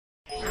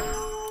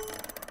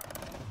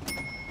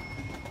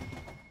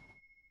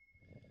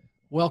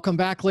Welcome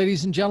back,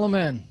 ladies and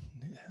gentlemen.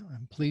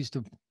 I'm pleased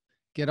to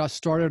get us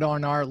started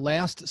on our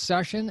last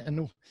session,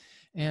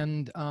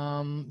 and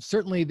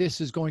certainly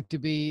this is going to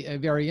be a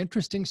very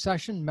interesting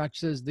session,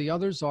 much as the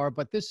others are,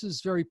 but this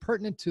is very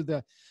pertinent to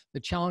the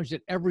challenge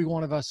that every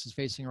one of us is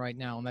facing right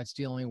now, and that's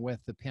dealing with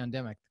the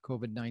pandemic, the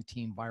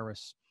COVID-19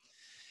 virus.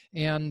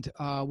 And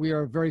we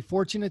are very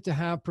fortunate to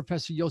have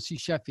Professor Yossi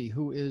Sheffi,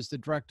 who is the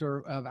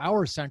director of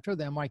our center,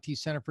 the MIT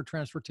Center for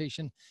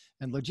Transportation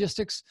and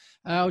Logistics,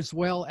 as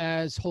well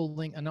as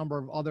holding a number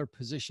of other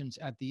positions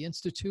at the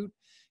Institute.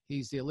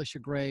 He's the Alicia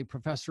Gray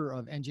Professor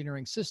of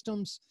Engineering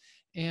Systems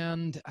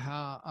and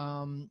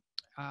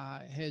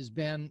has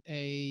been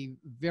a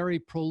very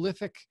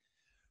prolific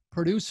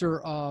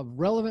producer of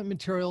relevant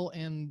material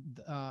in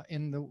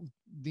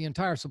the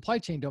entire supply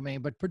chain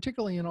domain, but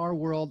particularly in our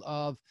world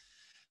of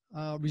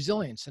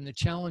resilience and the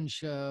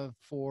challenge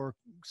for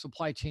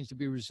supply chains to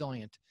be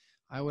resilient.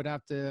 I would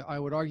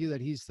argue that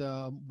he's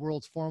the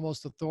world's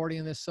foremost authority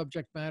in this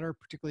subject matter,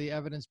 particularly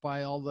evidenced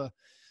by all the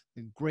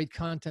great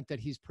content that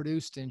he's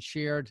produced and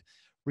shared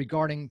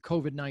regarding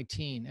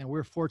COVID-19. And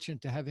we're fortunate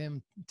to have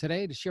him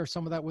today to share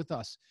some of that with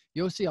us.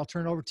 Yossi, I'll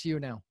turn it over to you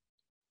now.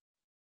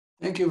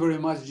 Thank you very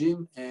much,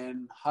 Jim.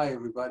 And hi,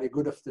 everybody.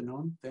 Good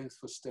afternoon. Thanks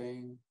for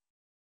staying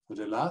to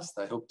the last.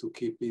 I hope to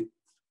keep it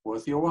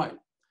worth your while.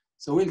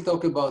 So we'll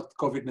talk about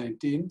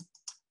COVID-19,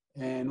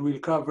 and we'll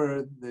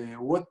cover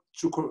what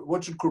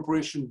should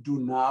corporations do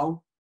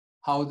now,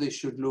 how they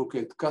should look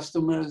at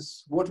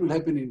customers, what will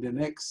happen in the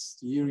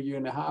next year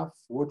and a half,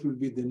 what will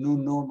be the new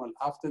normal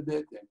after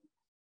that, and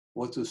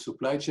what does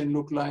supply chain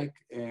look like,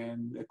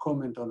 and a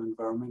comment on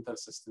environmental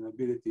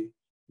sustainability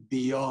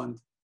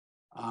beyond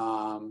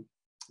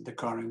the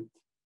current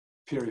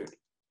period.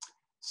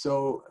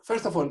 So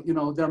first of all,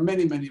 there are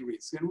many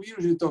risks, and we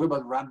usually talk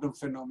about random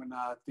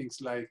phenomena, things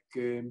like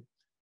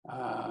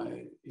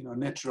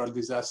natural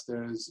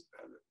disasters,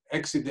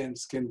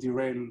 accidents can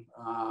derail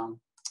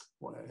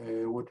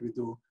what we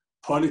do.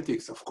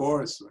 Politics, of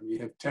course, when we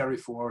have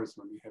tariff wars,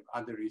 when we have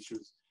other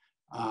issues.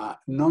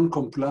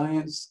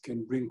 Non-compliance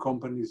can bring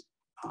companies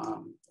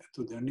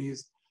to their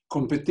knees.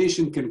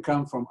 Competition can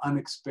come from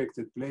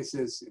unexpected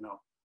places.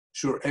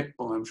 Sure,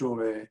 Apple, I'm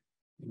sure,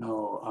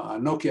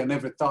 Nokia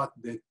never thought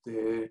that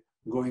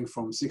going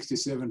from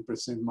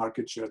 67%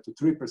 market share to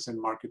 3%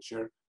 market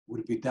share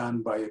would be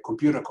done by a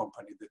computer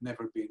company that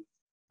never been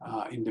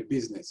in the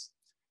business.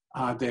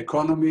 The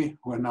economy,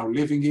 we're now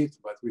living it,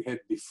 but we had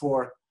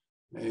before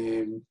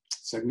a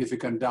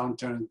significant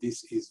downturn.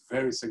 This is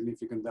very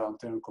significant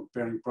downturn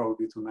comparing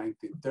probably to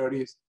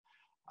 1930s.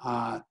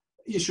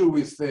 Issue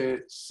with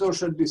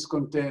social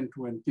discontent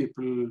when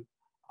people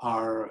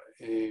are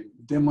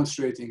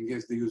demonstrating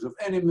against the use of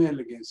animal,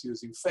 against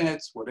using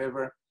fats,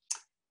 whatever.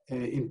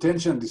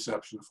 Intentional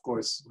disruption, of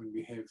course, when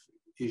we have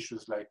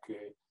issues like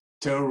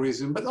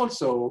terrorism, but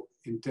also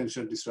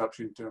intentional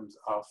disruption in terms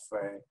of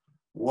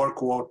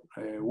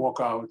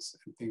walkouts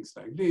and things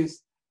like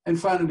this. And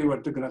finally,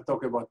 we're going to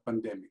talk about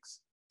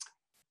pandemics.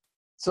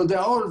 So they're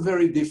all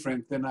very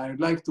different, and I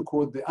like to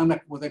quote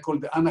what I call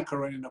the Anna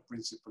Karenina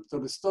principle. So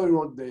the story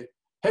wrote, the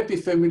happy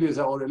families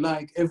are all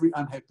alike. Every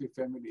unhappy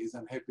family is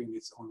unhappy in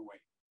its own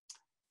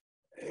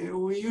way.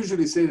 We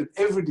usually say that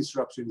every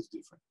disruption is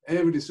different.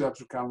 Every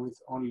disruption comes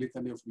with a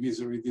litany of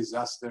misery,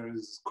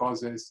 disasters,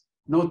 causes.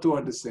 No two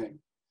are the same.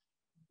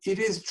 It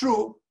is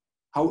true,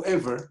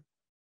 however,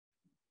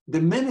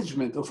 the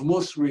management of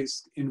most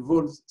risk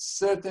involves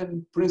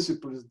certain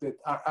principles that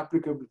are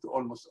applicable to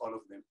almost all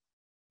of them.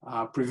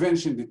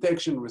 Prevention,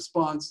 detection,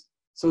 response.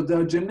 So there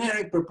are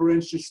generic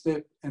preparation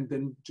steps and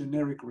then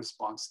generic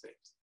response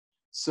steps.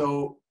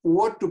 So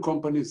what do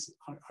companies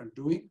are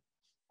doing?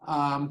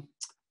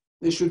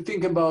 They should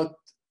think about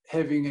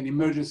having an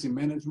emergency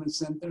management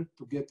center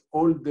to get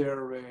all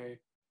their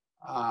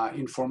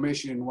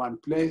information in one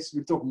place.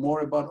 We'll talk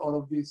more about all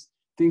of this.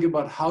 Think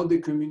about how they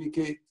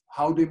communicate,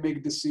 how they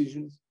make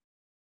decisions,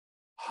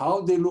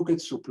 how they look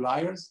at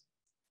suppliers,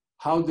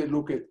 how they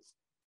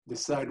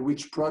decide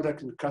which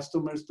product and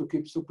customers to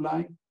keep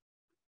supplying,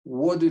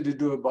 what do they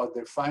do about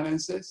their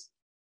finances,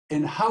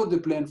 and how they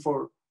plan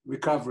for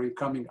recovery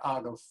coming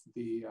out of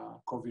the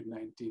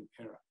COVID-19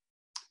 era.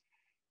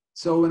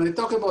 So when I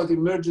talk about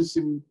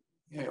emergency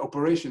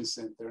operations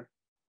center,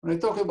 when I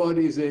talk about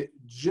it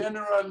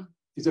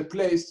is a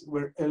place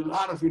where a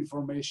lot of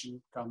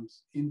information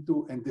comes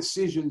into and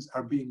decisions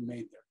are being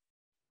made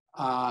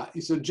there.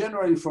 It's a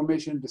general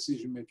information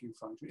decision-making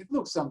function. It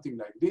looks something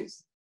like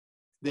this.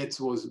 That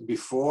was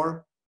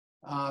before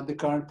the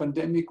current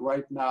pandemic.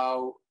 Right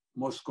now,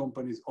 most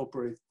companies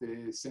operate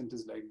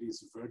centers like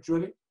this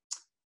virtually.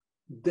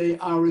 They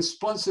are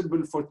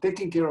responsible for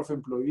taking care of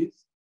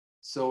employees.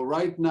 So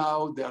right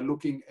now, they are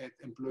looking at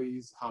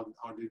employees, how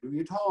are they doing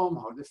at home,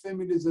 how the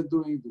families are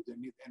doing, do they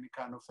need any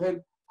kind of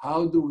help,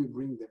 how do we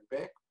bring them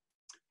back?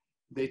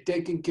 They're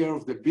taking care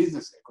of the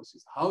business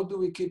ecosystem. How do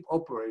we keep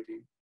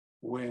operating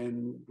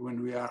when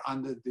we are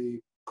under the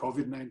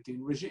COVID-19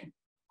 regime?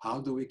 How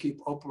do we keep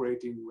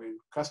operating when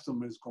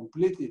customers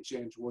completely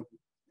change what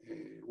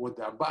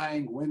they're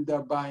buying, when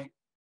they're buying,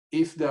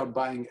 if they're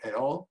buying at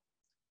all?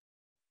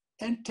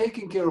 and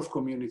taking care of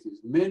communities.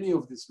 Many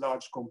of these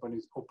large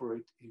companies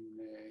operate in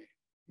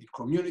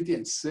community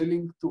and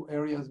selling to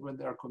areas where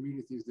there are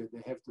communities that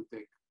they have to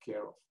take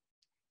care of.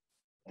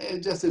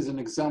 And just as an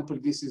example,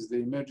 this is the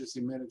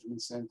emergency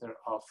management center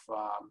of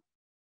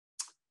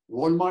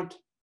Walmart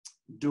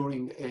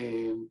during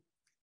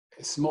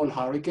a small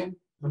hurricane.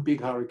 A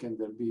big hurricane,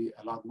 there'll be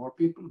a lot more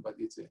people, but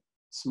it's a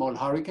small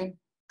hurricane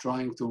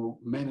trying to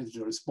manage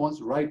the response.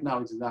 Right now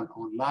it's done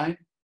online.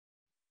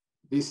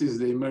 This is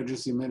the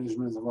emergency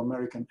management of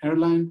American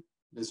Airlines.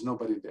 There's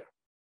nobody there.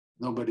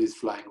 Nobody is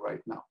flying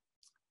right now.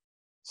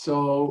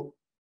 So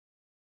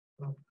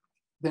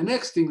the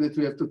next thing that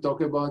we have to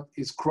talk about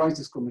is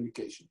crisis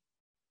communication.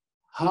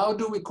 How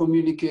do we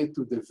communicate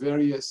to the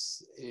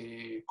various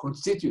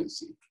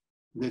constituency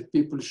that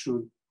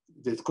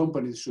that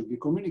companies should be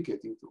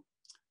communicating to?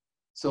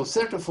 So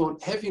first of all,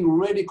 having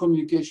ready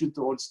communication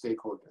to all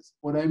stakeholders.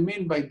 What I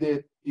mean by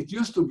that, it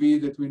used to be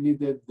that we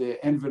needed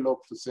the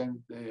envelope to send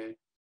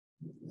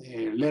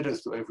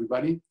letters to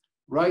everybody.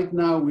 Right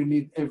now, we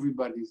need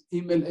everybody's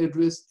email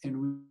address,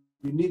 and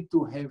we need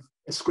to have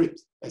a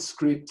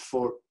script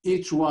for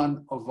each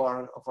one of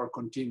our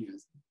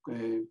constituents.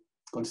 And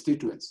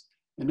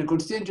the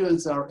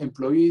constituents are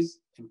employees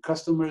and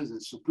customers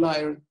and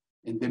suppliers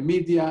and the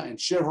media and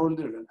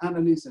shareholders and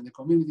analysts and the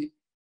community.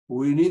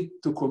 We need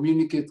to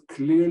communicate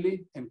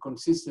clearly and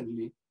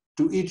consistently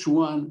to each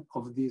one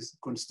of these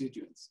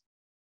constituents.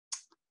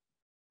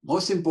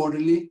 Most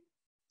importantly,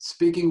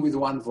 speaking with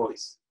one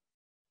voice.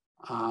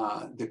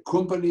 The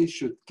company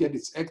should get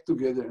its act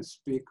together and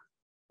speak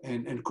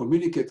and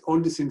communicate all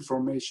this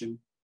information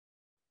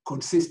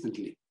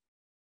consistently.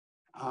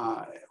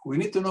 We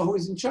need to know who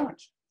is in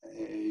charge.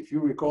 If you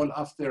recall,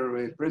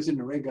 after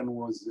President Reagan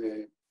was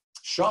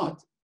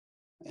shot,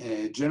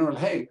 General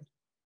Haig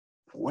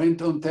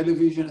went on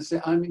television and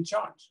said, I'm in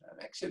charge.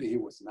 And actually, he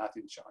was not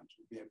in charge.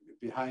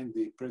 Behind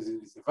the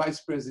president is the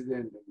vice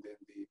president and then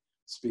the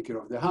Speaker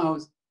of the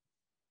House.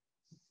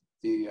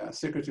 The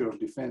Secretary of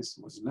Defense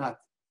was not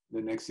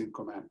the next in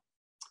command.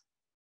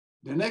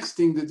 The next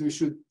thing that we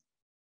should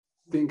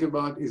think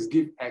about is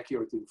give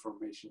accurate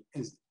information.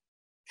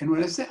 And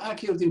when I say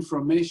accurate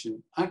information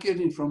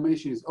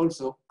is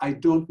also, I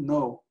don't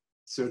know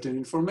certain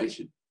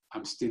information.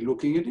 I'm still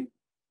looking at it.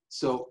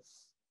 So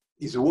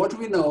is what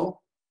we know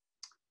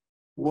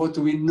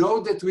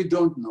that we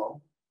don't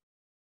know.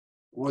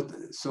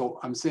 So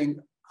I'm saying,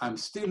 I'm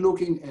still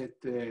looking at,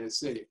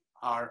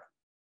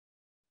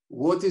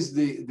 what is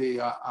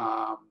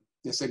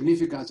the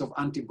significance of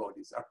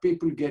antibodies? Are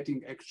people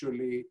getting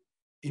actually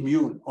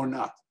immune or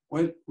not?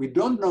 Well, we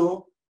don't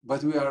know,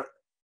 but we are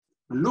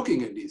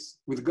looking at this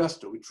with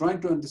gusto. We're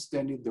trying to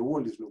understand it. The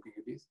world is looking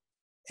at this.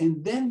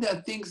 And then there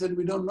are things that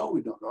we don't know,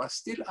 are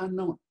still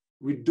unknown.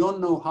 We don't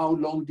know how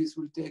long this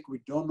will take. We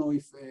don't know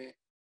if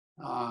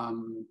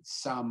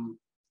some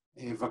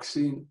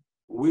vaccine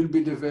will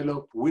be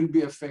developed, will be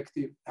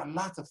effective. A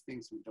lot of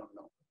things we don't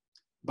know.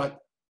 But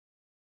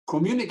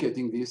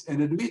communicating this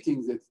and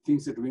admitting that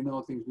things that we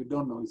know, things we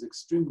don't know is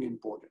extremely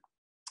important.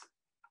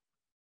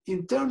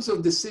 In terms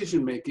of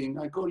decision making,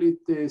 I call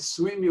it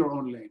swim your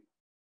own lane.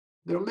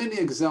 There are many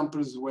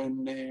examples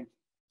when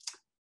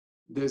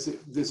there's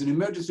an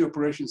emergency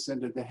operations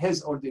center that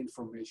has all the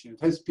information.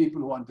 It has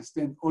people who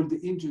understand all the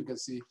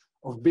intricacy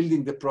of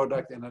building the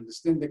product and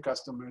understand the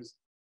customers.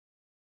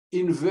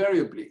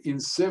 Invariably, in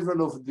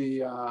several of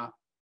the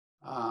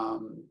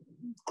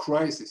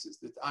crises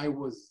that I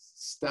was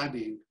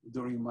studying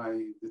during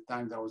the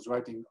time that I was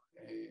writing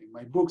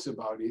my books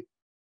about it,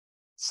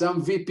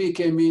 some VP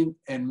came in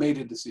and made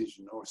a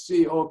decision, or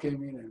CEO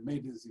came in and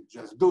made a decision,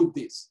 just do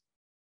this.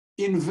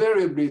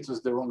 Invariably, it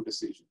was the wrong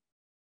decision.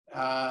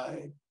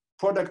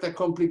 Product are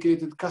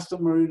complicated,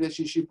 customer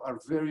relationships are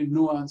very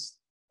nuanced,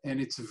 and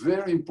it's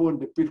very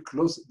important that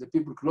the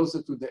people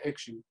closer to the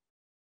action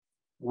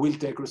will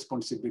take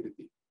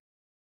responsibility.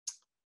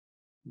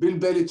 Bill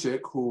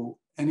Belichick, who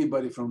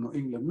anybody from New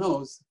England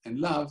knows and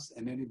loves,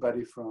 and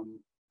anybody from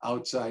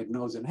outside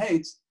knows and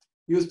hates,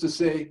 used to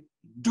say,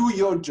 do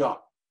your job.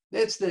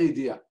 That's the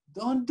idea.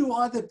 Don't do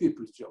other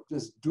people's job.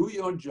 Just do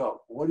your job,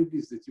 what it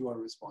is that you are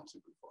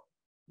responsible for.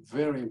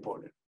 Very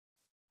important.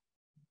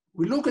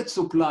 We look at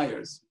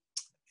suppliers.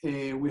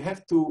 We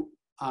have to,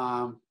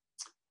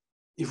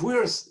 if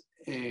we're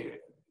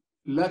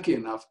lucky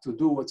enough to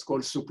do what's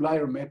called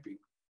supplier mapping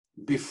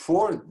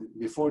before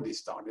they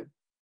started,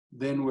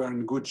 then we're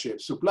in good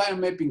shape. Supplier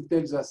mapping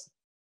tells us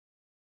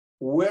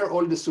where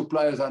all the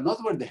suppliers are,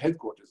 not where the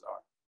headquarters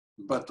are,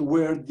 but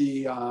where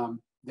the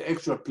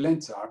actual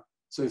plants are.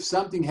 So if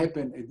something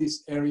happened in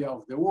this area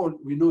of the world,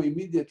 we know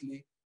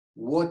immediately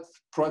what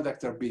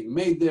products are being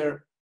made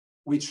there,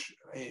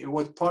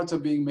 what parts are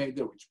being made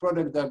there, which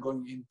product they're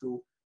going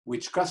into,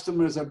 which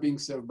customers are being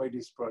served by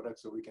this product,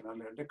 so we can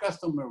alert the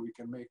customer, we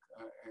can make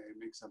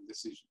some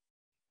decision.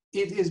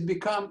 It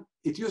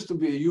used to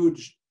be a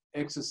huge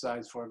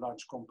exercise for a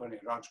large company,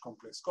 a large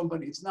complex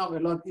company. It's now a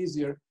lot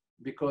easier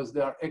because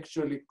there are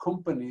actually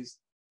companies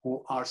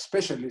who are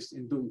specialists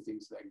in doing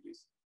things like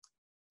this.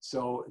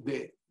 So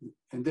they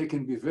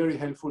can be very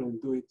helpful and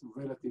do it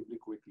relatively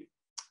quickly.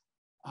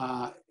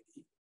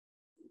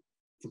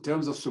 In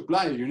terms of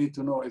supply, you need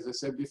to know, as I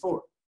said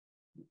before,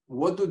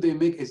 what do they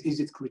make? Is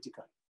it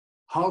critical?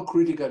 How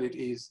critical it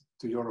is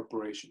to your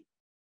operation?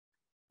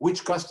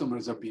 Which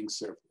customers are being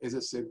served, as I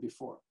said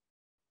before?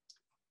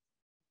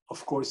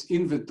 Of course,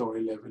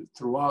 inventory level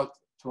throughout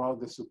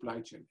the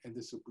supply chain and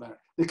the supplier.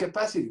 The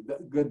capacity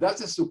that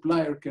the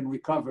supplier can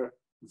recover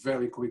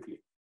very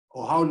quickly,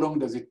 or how long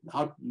does it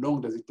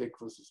take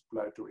for the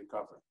supplier to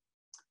recover?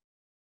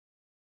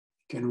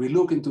 Can we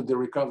look into the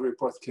recovery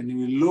process? Can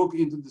we look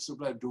into the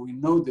supplier? Do we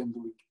know them?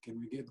 Can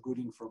we get good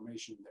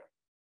information there?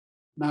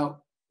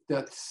 Now, there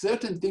are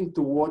certain things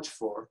to watch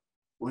for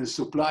when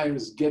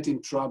suppliers get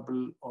in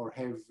trouble or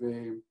have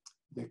the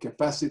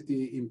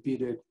capacity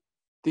impeded.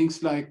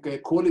 Things like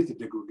quality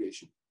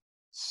degradation.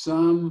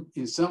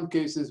 In some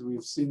cases,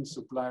 we've seen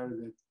suppliers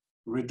that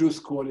reduce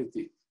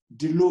quality,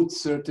 dilute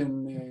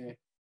certain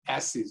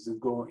acids that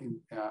go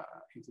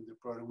into the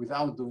product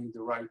without doing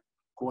the right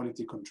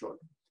quality control.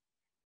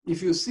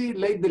 If you see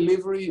late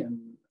delivery and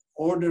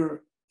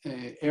order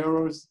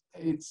errors,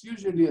 it's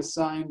usually a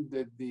sign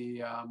that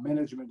the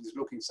management is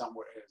looking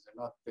somewhere else and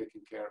not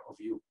taking care of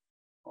you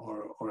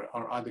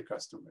or other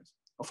customers.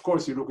 Of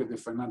course, you look at the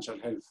financial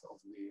health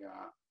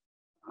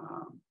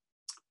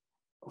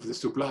of the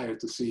supplier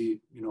to see,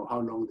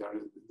 how long they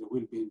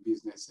will be in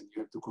business, and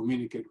you have to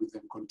communicate with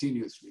them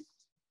continuously.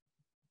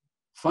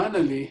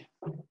 Finally,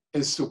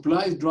 as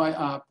supplies dry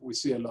up, we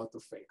see a lot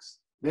of fakes.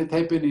 That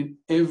happened in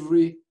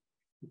every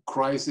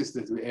crisis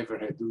that we ever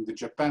had. During the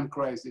Japan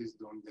crisis,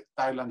 during the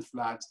Thailand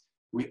floods,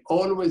 we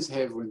always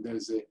have, when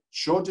there's a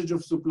shortage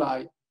of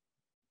supply,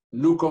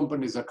 new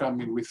companies are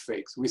coming with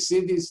fakes. We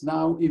see this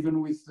now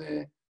even with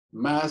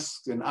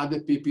masks and other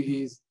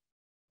PPEs.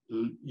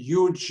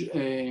 Huge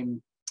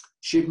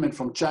shipment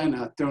from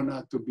China turned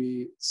out to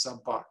be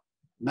subpar,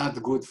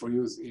 not good for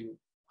use in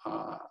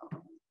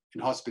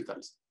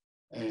hospitals.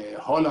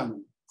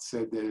 Holland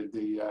said that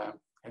they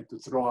had to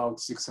throw out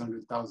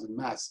 600,000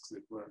 masks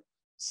that were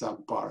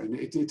subpar, and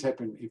it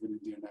happened even in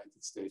the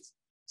United States.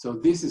 So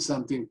this is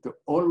something to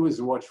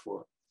always watch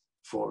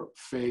for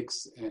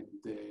fakes and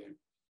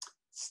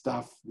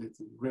stuff that's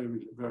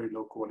very, very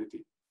low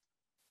quality.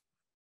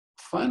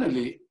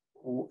 Finally,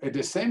 at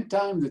the same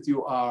time that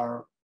you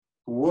are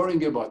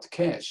worrying about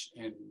cash,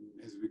 and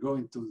as we go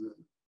into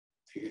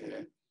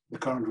the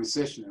current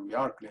recession, and we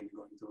are clearly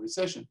going into a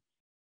recession,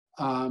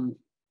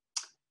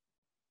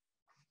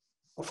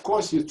 of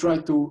course, you try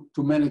to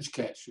manage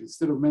cash.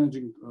 Instead of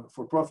managing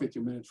for profit,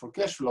 you manage for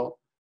cash flow.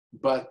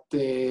 But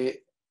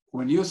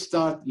when you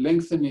start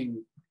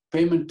lengthening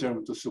payment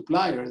term to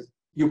suppliers,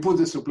 you put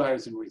the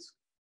suppliers in risk.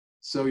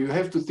 So you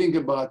have to think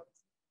about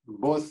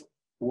both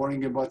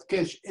worrying about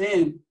cash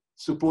and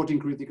supporting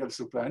critical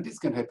supply. And this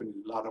can happen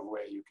in a lot of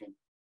ways. You can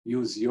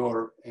use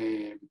your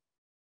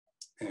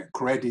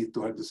credit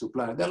to help the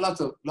supplier. There are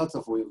lots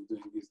of ways of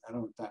doing this. I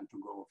don't have time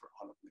to go over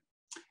all of them.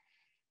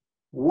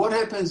 What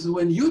happens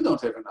when you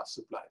don't have enough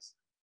supplies?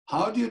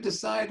 How do you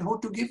decide who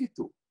to give it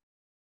to?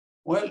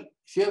 Well,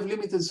 if you have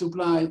limited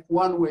supply,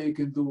 one way you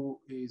can do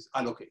is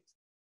allocate.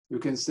 You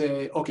can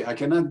say, okay, I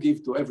cannot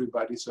give to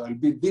everybody, so I'll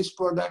build this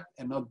product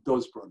and not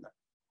those products.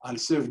 I'll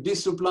serve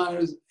these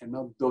suppliers and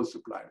not those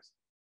suppliers.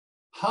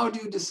 How do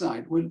you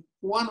decide? Well,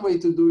 one way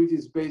to do it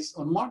is based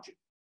on margin.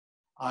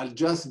 I'll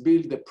just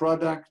build the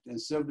product and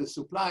serve the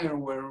supplier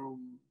where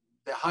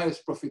the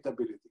highest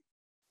profitability.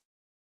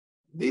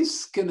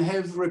 This can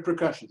have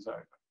repercussions,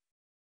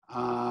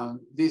 however.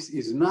 This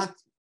is not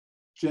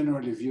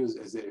generally viewed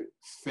as a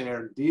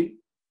fair deal,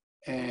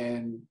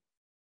 and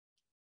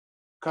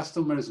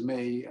customers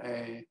may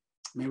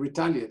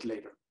retaliate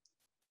later.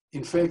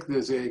 In fact,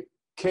 there's a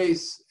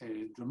case,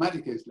 a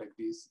dramatic case like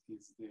this,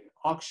 is the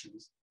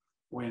auctions,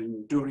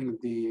 when during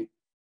the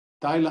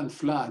Thailand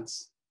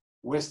floods,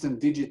 Western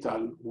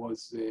Digital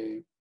was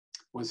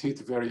hit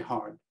very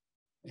hard,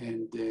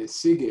 and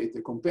Seagate,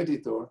 the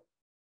competitor,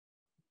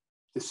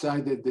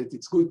 decided that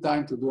it's good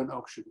time to do an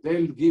auction.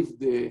 They'll give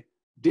the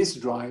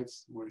disk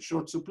drives, or a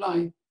short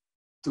supply,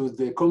 to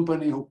the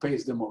company who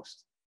pays the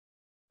most.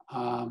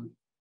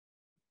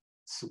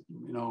 So,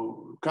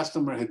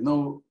 customer had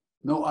no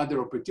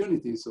other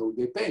opportunity, so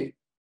they paid.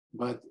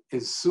 But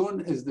as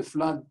soon as the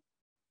flood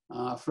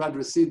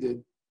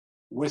receded,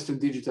 Western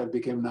Digital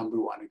became number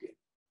one again.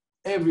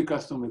 Every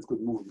customer could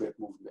move back.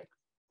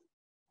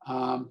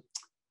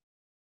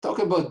 Talk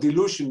about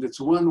dilution. That's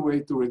one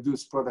way to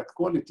reduce product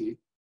quality.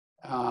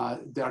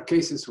 There are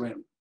cases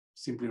when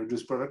simply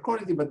reduce product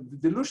quality, but the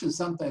dilution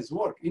sometimes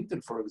work.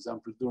 Intel, for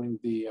example, during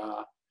the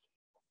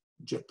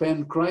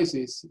Japan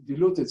crisis,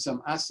 diluted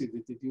some acid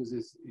that it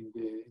uses in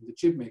the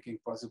chip making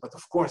process. But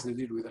of course, they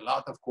did with a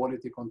lot of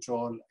quality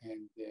control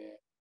and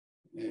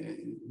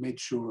made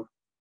sure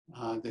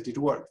that it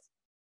worked.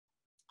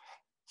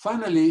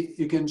 Finally,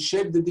 you can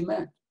shape the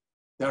demand.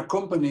 There are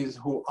companies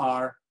who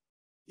are,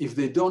 if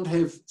they don't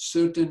have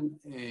certain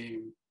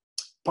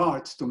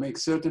parts to make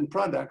certain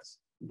products,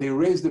 they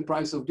raise the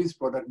price of this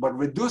product, but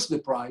reduce the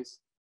price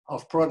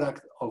of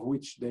product of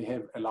which they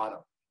have a lot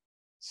of.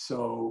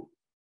 So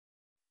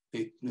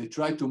they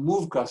try to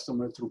move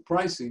customers through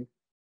pricing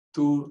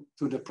to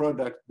the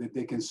product that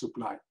they can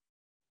supply.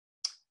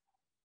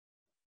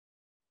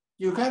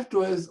 You have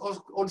to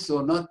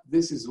also, not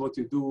this is what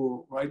you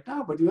do right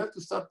now, but you have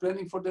to start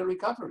planning for the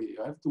recovery.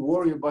 You have to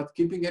worry about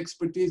keeping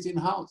expertise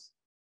in-house.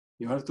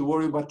 You have to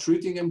worry about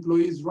treating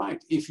employees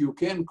right. If you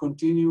can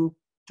continue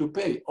to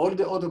pay. All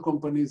the auto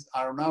companies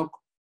are now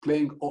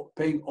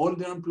paying all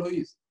their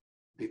employees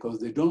because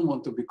they don't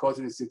want to be caught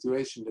in a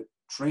situation that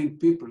trained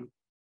people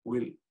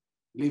will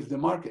leave the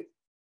market.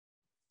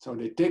 So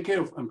they take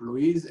care of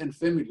employees and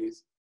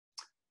families.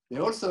 They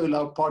also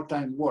allow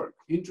part-time work.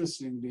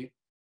 Interestingly,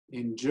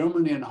 in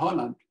Germany and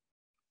Holland,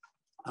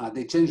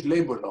 they changed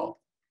labor law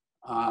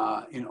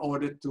in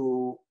order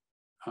to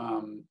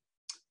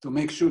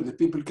make sure that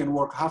people can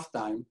work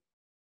half-time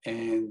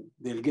and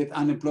they'll get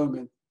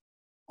unemployment,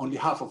 only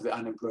half of the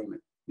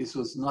unemployment. This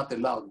was not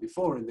allowed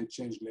before, and they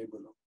changed labor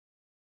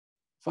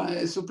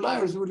law.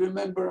 Suppliers will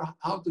remember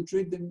how to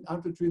treat them,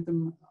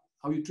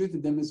 how you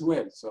treated them as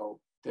well. So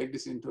take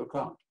this into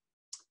account.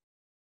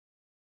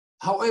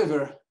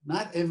 However,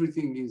 not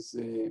everything is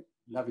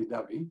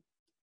lovey-dovey.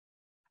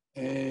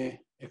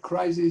 A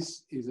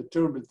crisis is a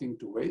terrible thing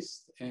to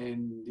waste,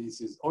 and this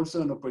is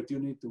also an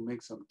opportunity to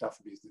make some tough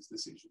business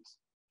decisions.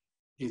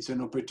 It's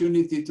an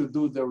opportunity to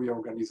do the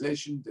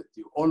reorganization that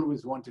you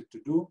always wanted to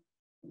do,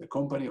 the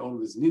company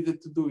always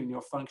needed to do in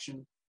your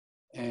function,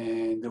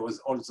 and there was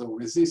also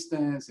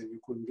resistance and you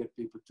couldn't get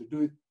people to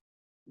do it.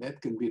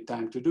 That can be a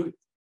time to do it.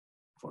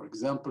 For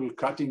example,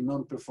 cutting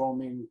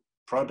non-performing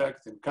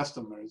products and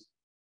customers,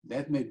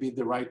 that may be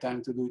the right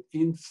time to do it.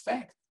 In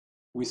fact,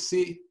 we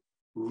see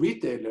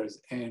retailers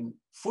and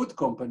food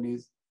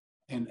companies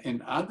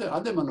and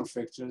other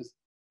manufacturers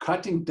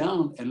cutting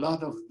down a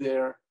lot of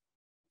their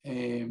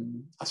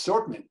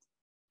assortment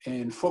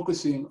and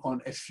focusing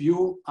on a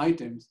few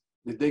items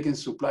that they can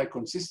supply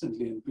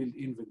consistently and build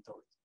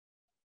inventory.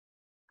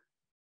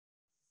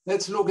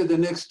 Let's look at the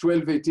next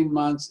 12, 18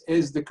 months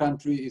as the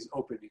country is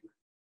opening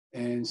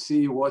and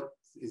see what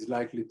is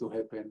likely to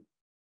happen.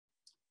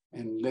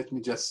 And let me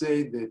just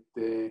say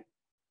that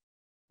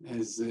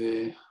as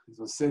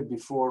was said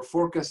before,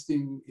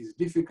 forecasting is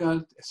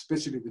difficult,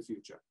 especially the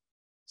future.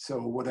 So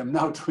what I'm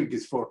now doing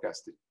is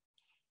forecasting.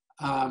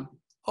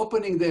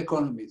 Opening the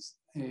economies.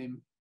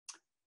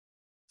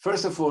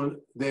 First of all,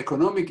 the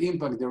economic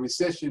impact, the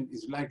recession,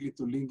 is likely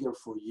to linger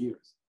for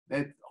years.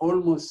 That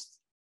almost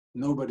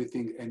nobody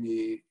thinks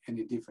any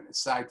different,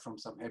 aside from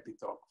some happy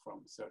talk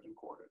from certain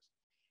quarters.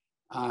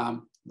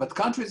 But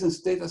countries and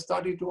states are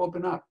starting to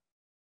open up.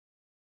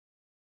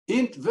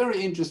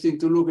 Very interesting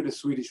to look at the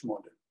Swedish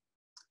model.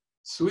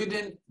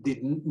 Sweden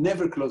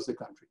never close the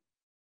country.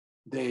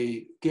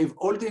 They gave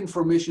all the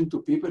information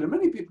to people, and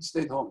many people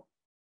stayed home,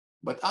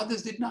 but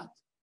others did not.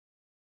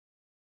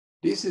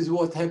 This is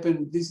what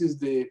happened. This is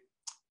the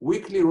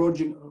weekly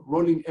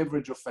rolling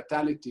average of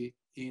fatality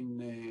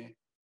in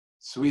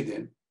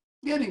Sweden,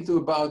 getting to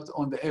about,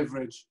 on the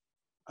average,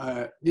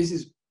 this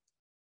is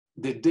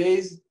the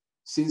days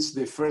since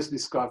they first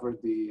discovered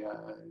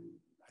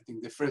I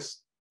think the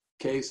first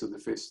case, or the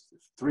first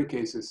 3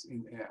 cases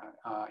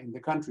in the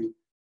country.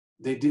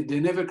 They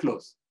never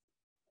closed.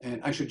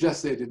 And I should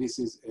just say that this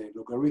is a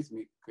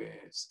logarithmic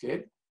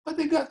scale, but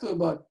they got to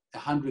about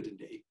 100 a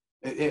day,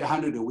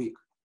 100 a week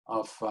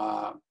of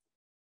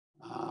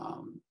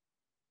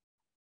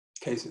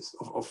cases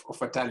of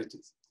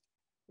fatalities.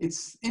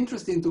 It's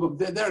interesting to,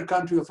 they're a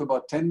country of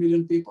about 10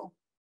 million people.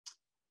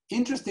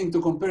 Interesting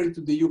to compare it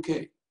to the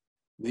UK.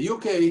 The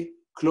UK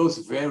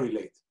closed very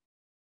late,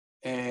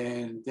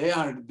 and they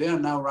are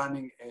now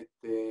running at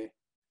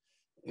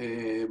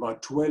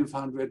about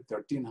 1,200,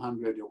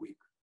 1,300 a week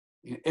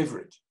in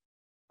average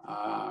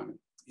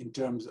in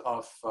terms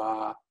of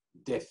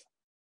death.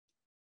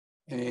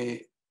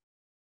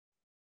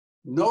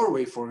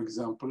 Norway, for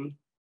example,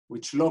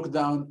 which locked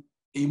down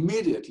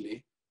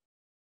immediately,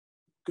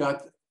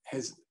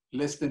 has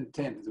less than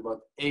 10. It's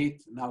about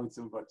 8. Now it's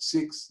about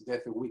 6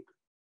 deaths a week.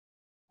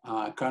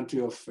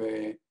 Country of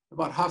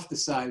about half the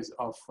size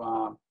of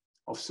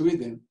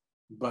Sweden,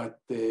 but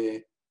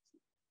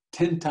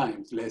 10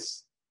 times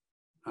less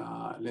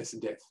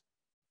death.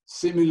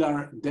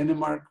 Similar,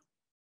 Denmark,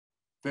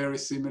 very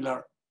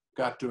similar,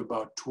 got to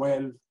about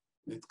 12.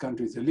 That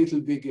country is a little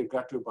bigger,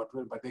 got to about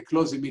 12, but they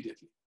close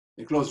immediately.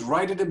 They close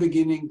right at the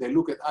beginning. They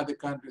look at other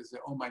countries, say,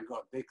 oh my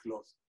God, they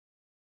close.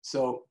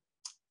 So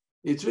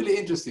it's really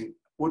interesting.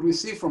 What we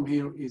see from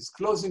here is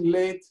closing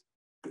late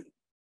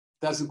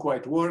doesn't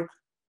quite work.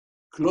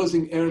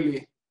 Closing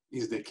early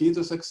is the key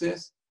to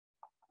success.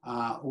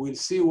 We'll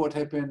see what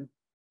happens.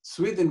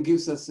 Sweden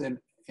gives us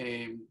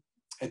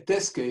a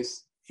test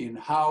case in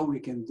how we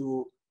can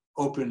do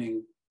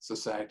opening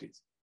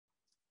societies.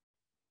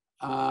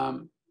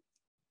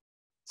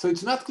 So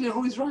it's not clear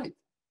who is right.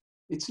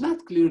 It's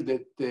not clear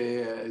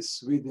that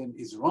Sweden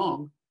is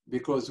wrong,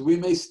 because we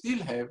may still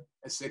have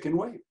a second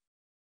wave.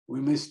 We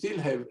may still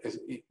have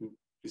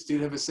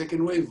a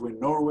second wave when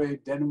Norway,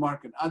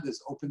 Denmark, and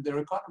others open their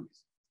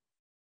economies.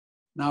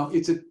 Now,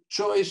 it's a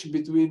choice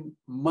between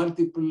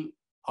multiple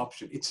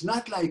option. It's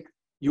not like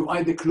you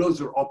either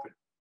close or open.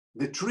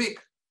 The trick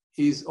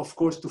is, of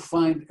course, to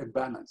find a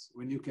balance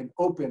when you can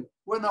open.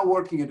 We're now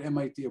working at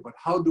MIT about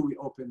how do we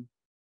open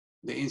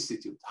the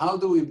institute? How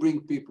do we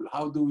bring people?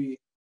 How do we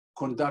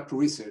conduct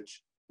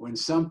research when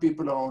some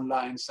people are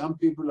online, some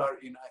people are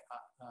in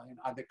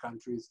other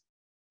countries?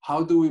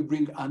 How do we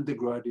bring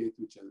undergraduates,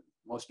 which are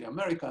mostly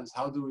Americans,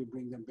 how do we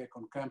bring them back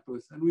on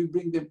campus? And we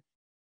bring them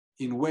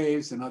in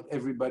waves, and not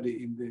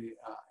everybody in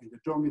the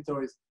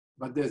dormitories.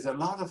 But there's a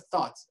lot of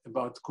thoughts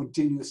about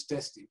continuous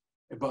testing,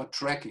 about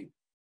tracking,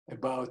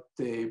 about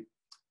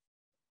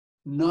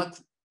not,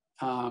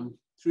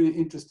 it's really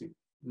interesting,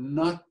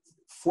 not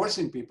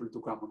forcing people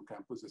to come on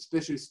campus,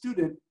 especially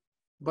students,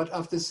 but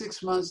after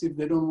 6 months, if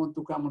they don't want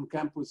to come on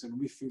campus and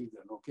we feel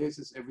there are no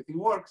cases, everything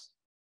works,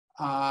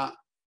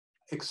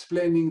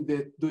 explaining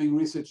that doing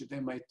research at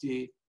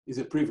MIT is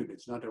a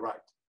privilege, not a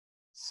right.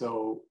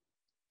 So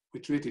we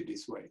treat it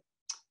this way.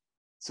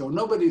 So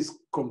nobody is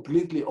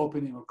completely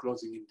opening or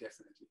closing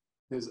indefinitely.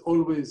 There's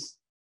always,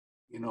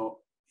 in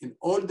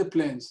all the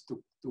plans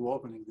to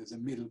opening, there's a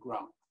middle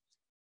ground.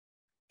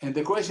 And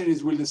the question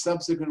is, will the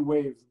subsequent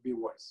wave be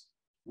worse?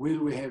 Will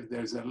we have,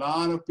 there's a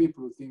lot of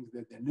people who think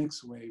that the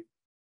next wave,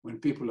 when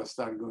people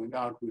start going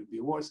out, will be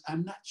worse.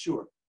 I'm not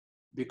sure,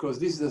 because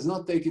this does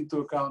not take into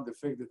account the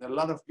fact that a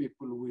lot of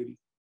people will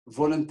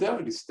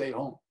voluntarily stay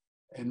home,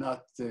 and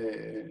not,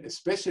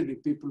 especially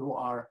people who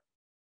are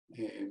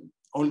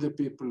older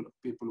people,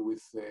 people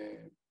with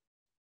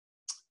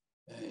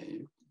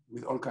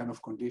all kinds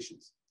of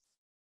conditions.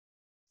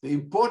 The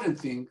important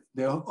thing,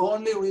 the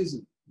only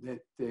reason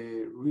that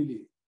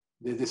really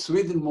the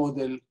Sweden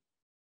model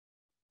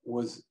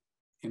was,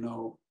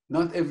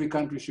 not every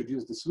country should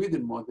use the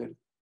Sweden model,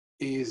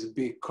 is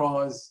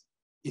because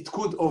it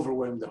could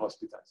overwhelm the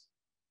hospitals.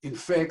 In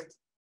fact,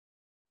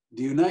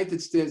 the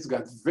United States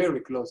got very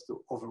close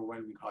to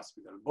overwhelming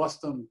hospitals.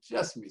 Boston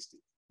just missed it.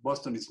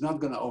 Boston is not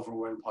going to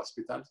overwhelm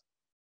hospitals,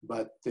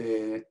 but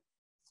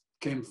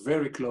came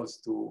very close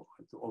to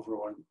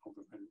overwhelm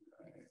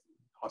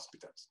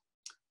hospitals.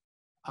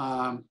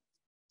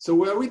 So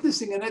we're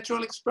witnessing a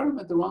natural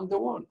experiment around the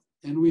world,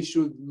 and we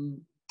should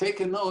take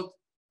a note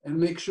and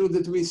make sure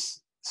that we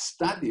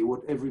study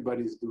what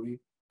everybody is doing,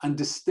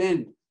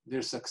 understand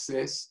their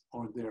success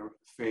or their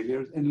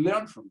failures, and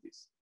learn from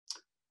this.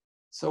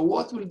 So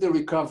what will the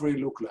recovery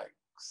look like?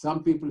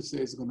 Some people say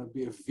it's going to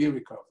be a V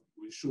recovery.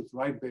 We'll shoot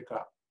right back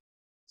up.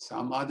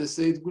 Some others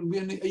say it will be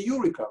a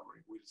U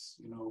recovery.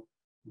 We'll,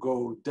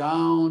 go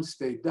down,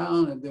 stay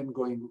down, and then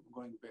going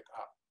back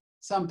up.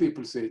 Some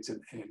people say it's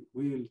an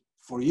L.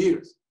 For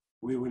years,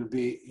 we will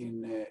be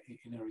in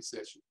a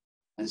recession.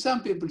 And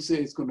some people say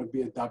it's going to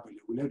be a W.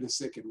 We'll have the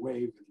second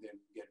wave and then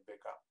get back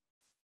up.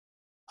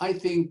 I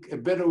think a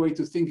better way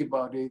to think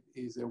about it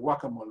is a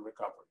whack-a-mole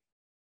recovery.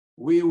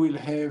 We will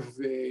have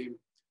a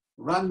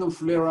random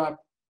flare-up,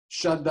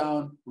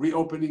 shutdown,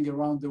 reopening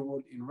around the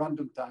world in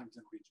random times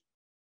and regions.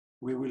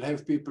 We will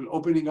have people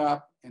opening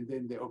up, and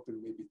then they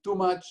open maybe too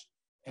much,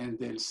 and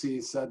they'll see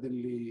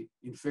suddenly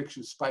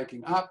infections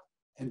spiking up,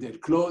 and they'll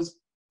close,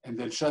 and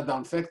they'll shut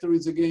down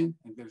factories again,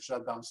 and they'll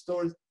shut down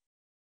stores.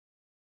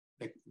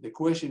 The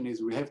question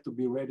is, we have to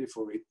be ready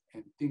for it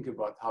and think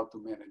about how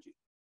to manage it.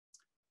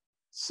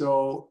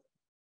 So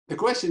the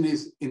question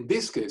is, in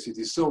this case, it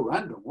is so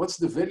random. What's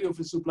the value of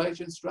a supply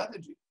chain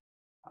strategy?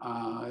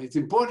 It's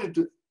important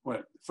to,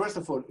 well, first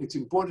of all, it's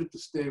important to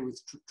stay with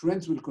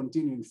trends will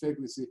continue. In fact,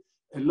 we see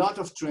a lot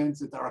of trends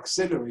that are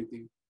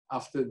accelerating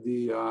after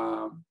the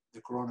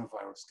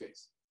coronavirus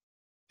case.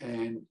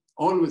 And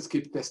always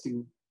keep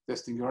testing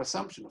your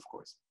assumption, of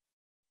course.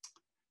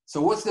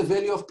 So what's the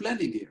value of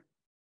planning here?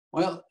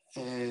 Well,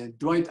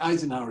 Dwight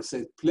Eisenhower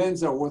said,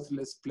 plans are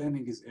worthless,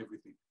 planning is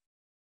everything.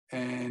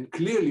 And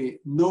clearly,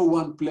 no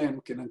one plan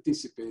can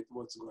anticipate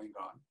what's going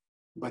on.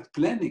 But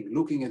planning,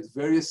 looking at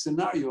various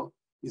scenarios,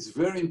 is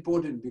very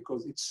important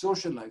because it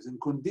socializes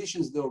and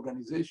conditions the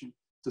organization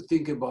to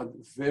think about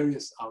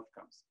various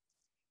outcomes.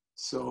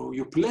 So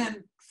you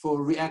plan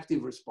for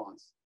reactive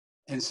response.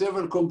 And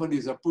several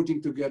companies are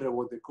putting together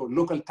what they call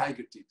local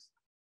tiger teams.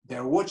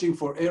 They're watching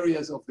for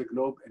areas of the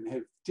globe and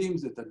have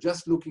teams that are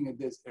just looking at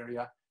this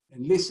area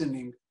and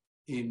listening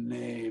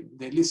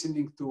they're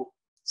listening to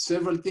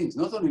several things,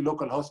 not only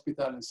local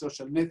hospital and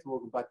social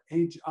network, but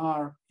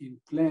HR in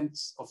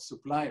plants of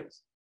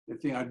suppliers. They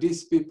think, are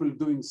these people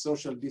doing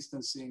social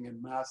distancing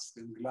and masks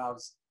and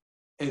gloves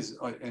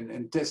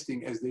and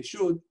testing as they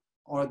should,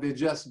 or are they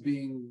just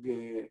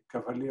being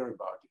cavalier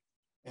about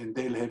it? And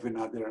they'll have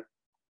another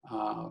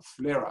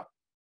flare-up.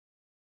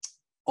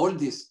 All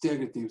these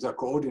teams are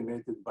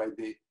coordinated by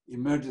the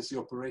Emergency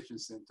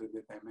Operations Center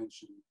that I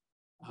mentioned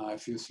a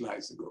few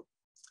slides ago.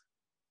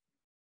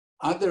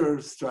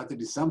 Other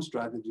strategy, some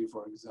strategy,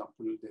 for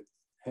example, that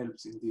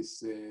helps in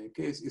this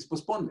case is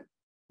postponement.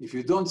 If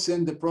you don't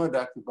send the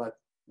product, but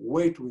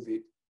wait with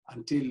it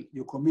until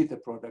you commit a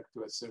product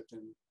to a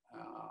certain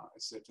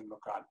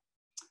locale.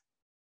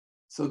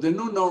 So the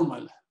new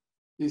normal,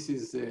 this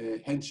is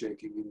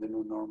handshaking in the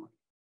new normal.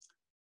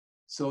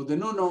 So the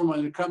new normal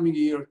in the coming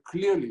year,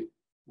 clearly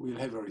we'll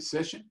have a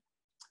recession.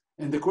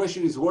 And the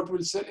question is, what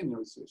will sell in a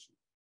recession?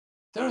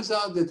 Turns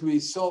out that we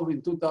saw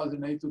in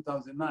 2008,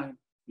 2009,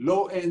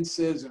 low-end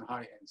sales and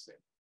high-end sales.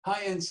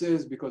 High-end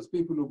sales because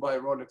people who buy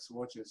Rolex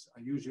watches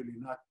are usually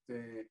not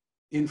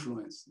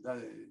influenced,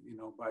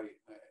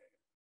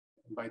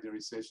 by the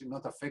recession,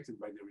 not affected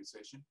by the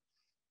recession.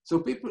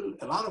 So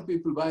a lot of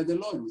people buy the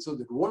low. We saw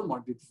that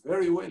Walmart did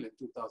very well in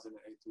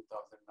 2008,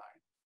 2009.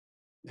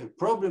 The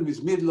problem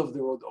is middle of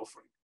the road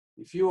offering.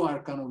 If you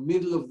are kind of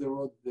middle of the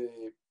road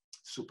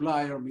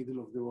supplier, middle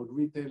of the road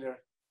retailer,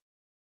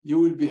 you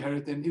will be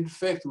hurt. And in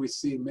fact, we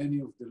see many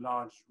of the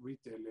large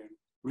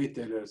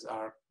retailers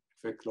are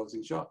in fact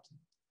closing shops.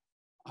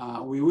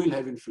 We will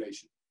have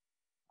inflation.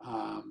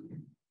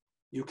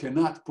 You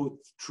cannot put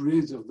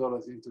trillions of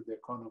dollars into the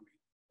economy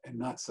and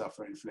not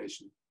suffer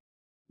inflation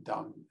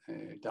down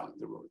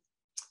the road.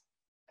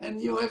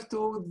 And you have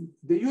to,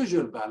 the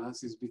usual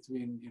balance is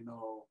between,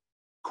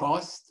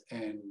 cost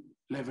and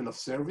level of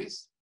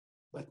service.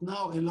 But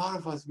now a lot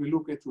of us, we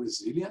look at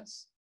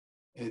resilience,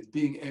 at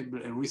being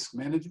able, and risk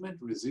management,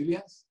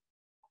 resilience,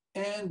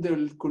 and there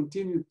will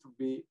continue to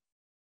be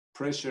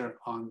pressure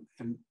on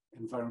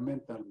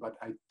environmental, but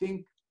I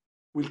think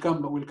we'll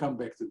come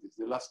back to this.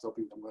 The last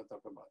topic I'm going to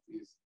talk about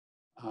is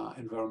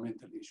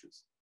environmental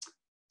issues.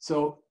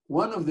 So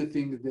one of the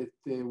things that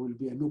will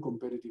be a new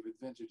competitive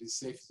advantage is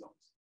safe zones.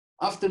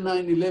 After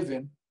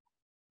 9/11,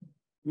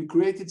 we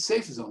created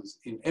safe zones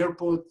in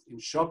airports, in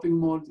shopping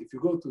malls. If you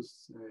go to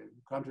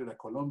a country like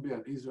Colombia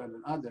and Israel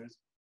and others,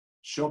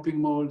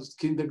 shopping malls,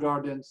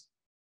 kindergartens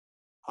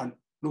are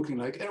looking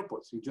like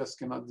airports. You just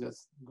cannot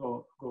just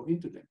go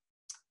into them.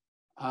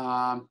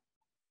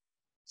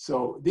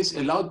 So this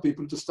allowed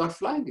people to start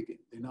flying again.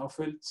 They now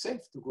felt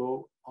safe to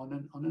go on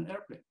an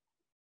airplane.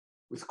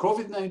 With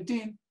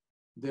COVID-19,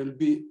 there'll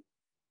be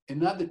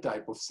another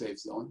type of safe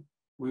zone.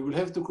 We will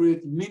have to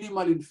create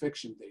minimal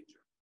infection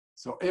danger.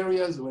 So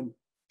areas when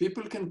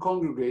people can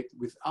congregate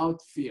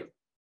without fear.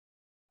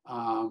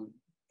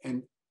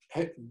 And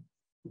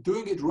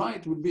doing it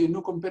right would be a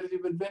new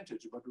competitive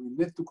advantage, but we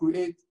need to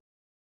create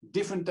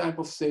different type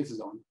of safe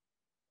zone,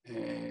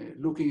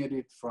 looking at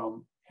it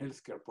from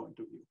healthcare point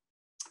of view.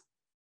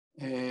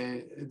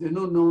 The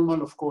new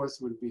normal, of course,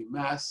 will be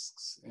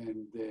masks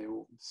and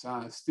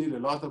still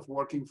a lot of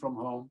working from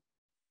home,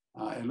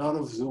 a lot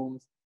of Zoom,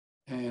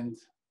 and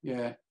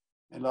a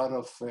lot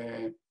of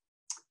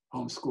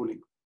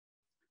homeschooling.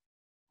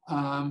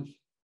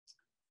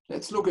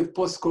 Let's look at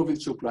post-COVID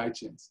supply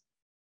chains,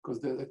 because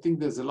I think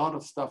there's a lot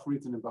of stuff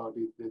written about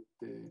it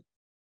that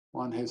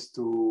one has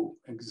to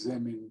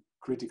examine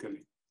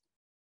critically.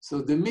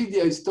 So the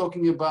media is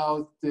talking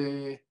about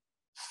the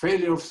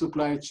failure of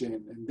supply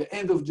chain and the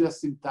end of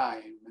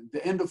just-in-time and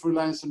the end of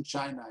reliance on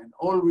China and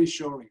all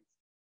reshoring.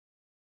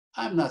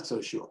 I'm not so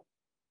sure.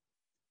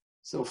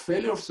 So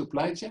failure of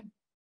supply chain,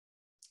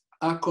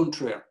 au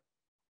contraire.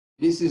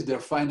 This is their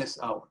finest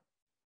hour.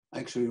 I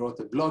actually wrote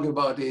a blog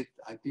about it.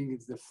 I think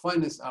it's the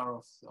finest hour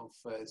of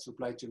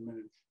supply chain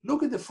management.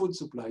 Look at the food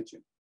supply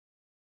chain.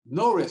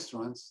 No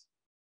restaurants,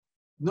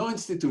 no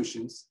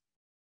institutions,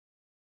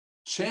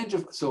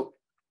 so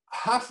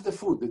half the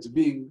food that's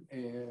being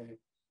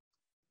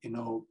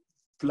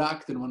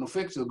plucked and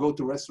manufactured go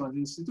to restaurant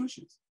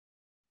institutions.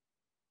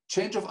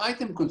 Change of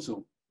item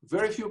consumed.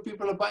 Very few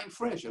people are buying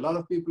fresh. A lot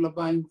of people are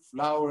buying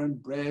flour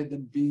and bread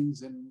and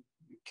beans and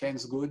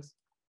canned goods.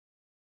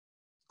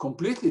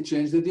 Completely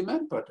change the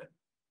demand pattern.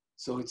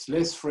 So it's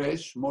less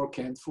fresh, more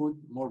canned food,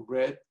 more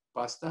bread,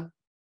 pasta.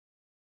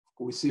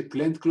 We see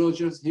plant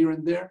closures here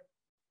and there.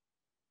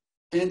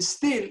 And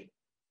still,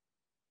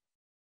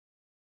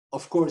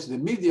 of course, the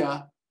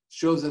media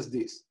shows us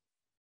this.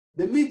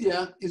 The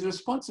media is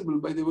responsible,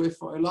 by the way,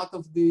 for a lot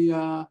of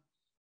the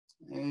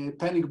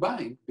panic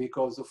buying,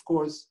 because of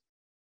course,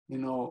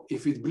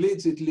 if it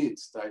bleeds, it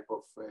leads type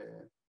of,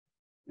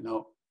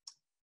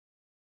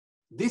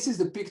 This is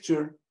the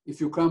picture if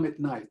you come at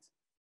night,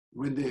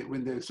 when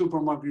the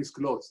supermarket is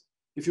closed.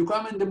 If you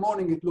come in the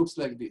morning, it looks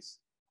like this.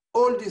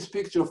 All these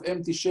pictures of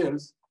empty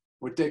shelves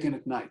were taken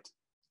at night.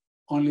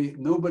 Only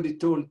nobody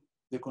told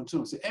the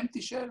consumers, the empty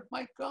shelf,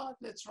 my God,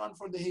 let's run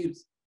for the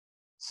hills.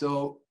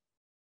 So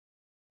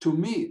to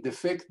me, the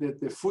fact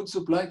that the food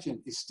supply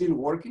chain is still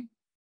working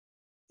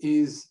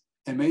is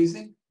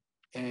amazing.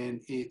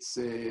 And it's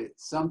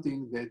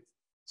something that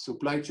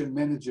supply chain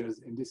managers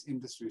in this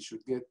industry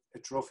should get a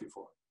trophy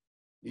for.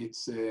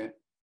 It's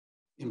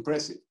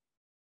impressive.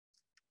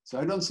 So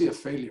I don't see a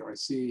failure. I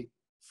see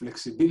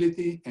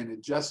flexibility and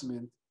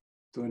adjustment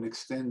to an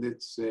extent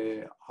that's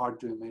hard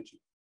to imagine.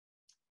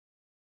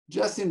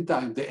 Just in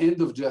time, the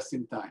end of just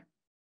in time.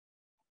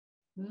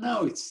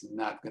 No, it's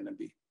not going to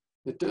be.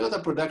 The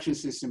Toyota production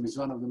system is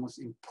one of the most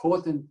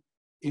important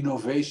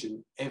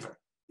innovation ever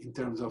in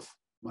terms of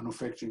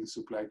manufacturing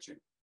supply chain.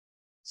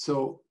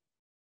 So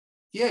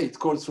yeah, it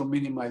calls for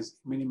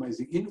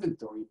minimizing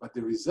inventory, but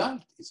the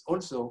result is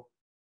also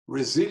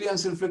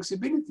resilience and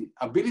flexibility,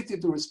 ability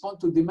to respond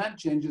to demand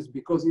changes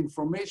because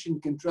information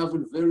can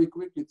travel very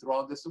quickly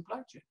throughout the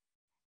supply chain.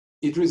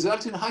 It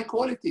results in high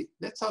quality.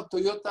 That's how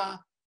Toyota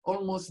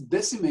almost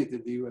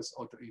decimated the US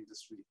auto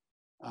industry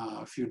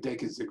a few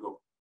decades ago.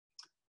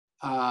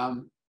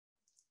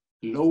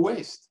 Low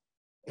waste,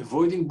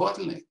 avoiding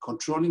bottleneck,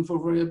 controlling for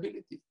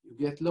variability, you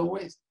get low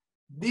waste.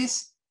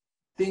 These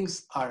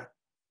things are,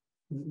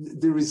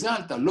 the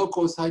result are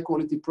low-cost,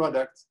 high-quality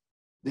products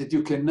that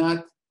you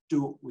cannot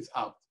do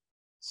without.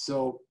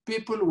 So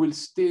people will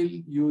still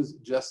use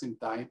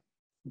just-in-time.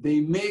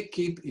 They may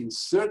keep in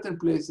certain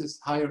places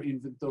higher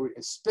inventory,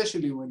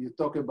 especially when you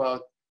talk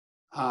about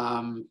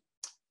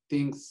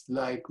things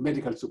like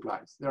medical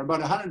supplies. There are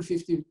about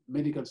 150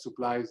 medical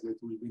supplies that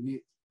will be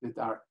needed,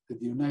 that the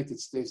United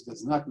States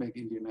does not make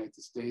in the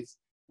United States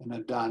and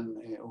are done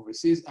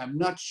overseas. I'm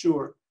not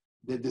sure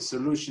that the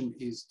solution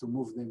is to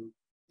move them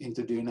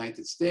into the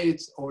United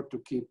States or to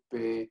keep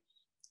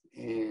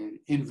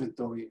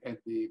inventory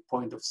at the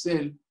point of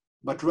sale,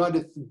 but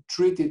rather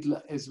treat it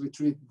as we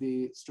treat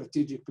the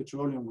strategic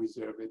petroleum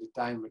reserve at the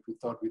time that we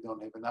thought we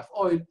don't have enough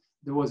oil.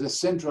 There was a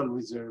central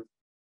reserve,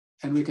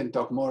 and we can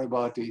talk more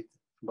about it,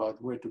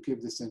 about where to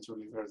keep the central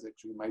reserves.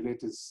 Actually, my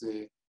latest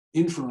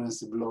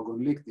influencer blog on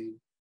LinkedIn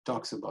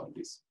talks about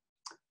this.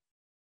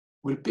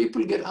 Will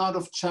people get out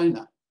of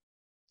China?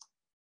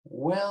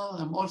 Well,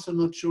 I'm also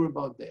not sure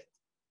about that.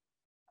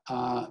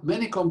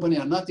 Many companies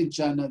are not in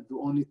China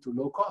due only to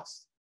low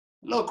cost.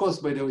 Low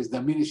cost, by the way, is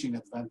diminishing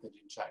advantage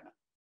in China.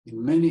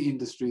 In many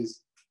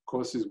industries,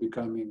 cost is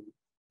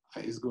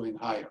going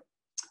higher.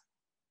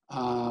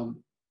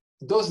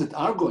 Those that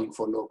are going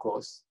for low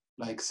cost,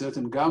 like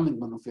certain garment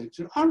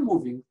manufacturers, are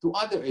moving to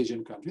other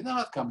Asian countries. They're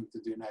not coming to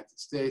the United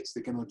States.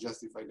 They cannot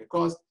justify the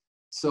cost.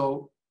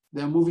 So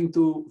they're moving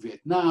to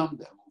Vietnam,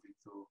 they're moving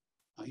to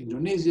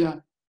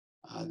Indonesia,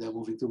 they're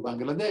moving to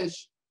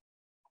Bangladesh,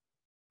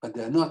 but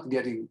they're not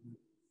getting,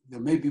 they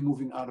may be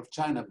moving out of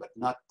China, but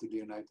not to the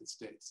United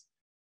States.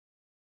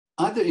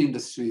 Other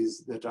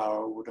industries that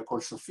are what are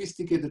called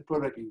sophisticated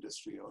product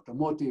industry,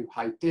 automotive,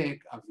 high-tech,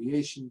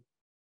 aviation,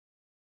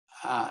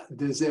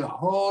 there's a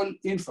whole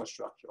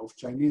infrastructure of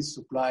Chinese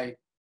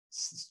suppliers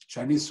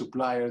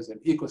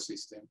and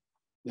ecosystem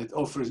that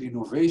offers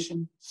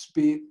innovation,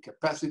 speed,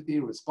 capacity,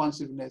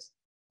 responsiveness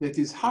that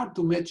is hard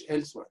to match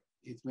elsewhere.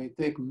 It may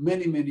take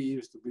many, many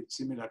years to build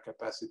similar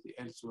capacity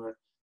elsewhere,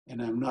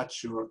 and I'm not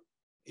sure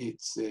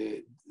it's,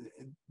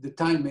 the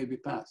time may be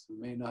past. We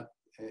may not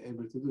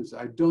able to do so.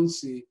 I don't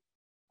see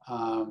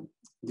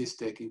this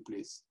taking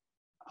place.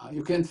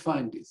 You can't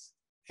find this.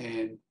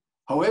 And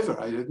however,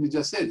 let me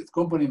just say that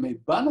company may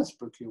balance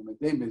procurement.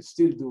 They may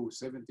still do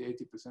 70,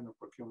 80% of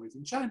procurement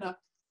in China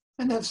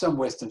and have some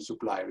Western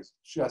suppliers,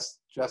 just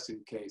in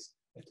case,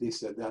 at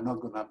least they are not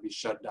going to be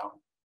shut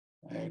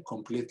down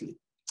completely.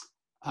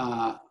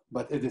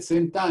 But at the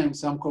same time,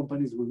 some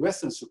companies with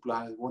Western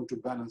suppliers want to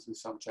balance with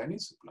some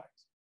Chinese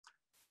suppliers.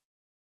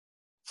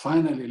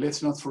 Finally,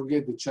 let's not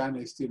forget that China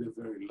is still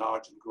a very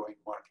large and growing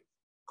market.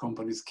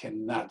 Companies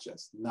cannot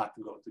just not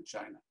go to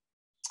China.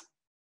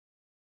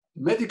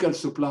 Medical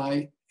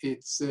supply,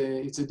 it's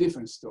a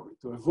different story.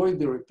 To avoid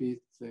the repeat,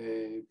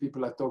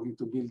 people are talking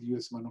to build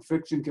US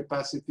manufacturing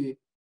capacity.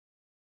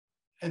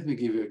 Let me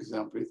give you an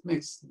example. It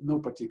makes no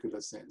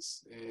particular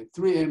sense.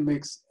 3M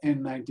makes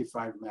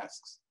N95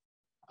 masks.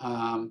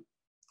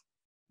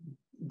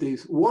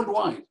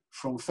 Worldwide,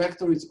 from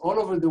factories all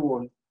over the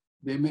world,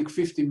 they make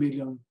 50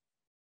 million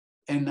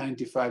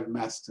N95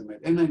 masks a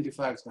minute.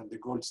 N95 is kind of the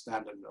gold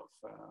standard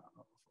of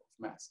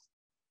masks.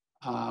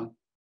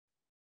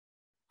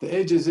 The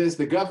HSS,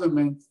 the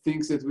government,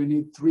 thinks that we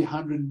need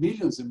 300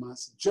 million a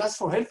month just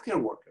for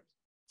healthcare workers.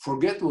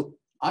 Forget what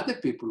other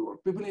people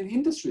work. People in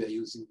industry are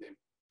using them.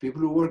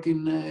 People who work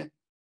in,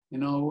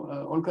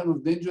 all kinds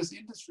of dangerous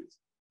industries.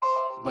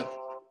 But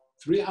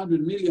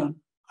 300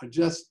 million are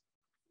just,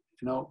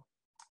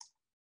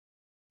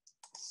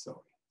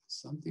 sorry,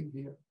 something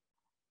here.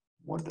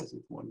 What does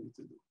it want me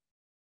to do?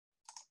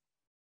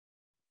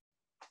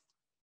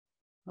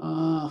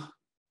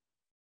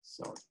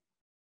 Sorry.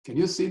 Can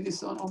you see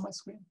this on my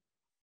screen?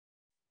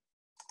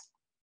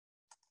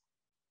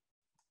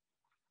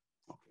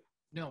 Okay.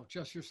 No,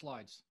 just your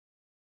slides.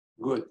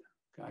 Good.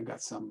 I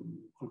got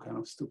all kind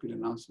of stupid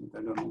announcement.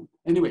 I don't know.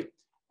 Anyway,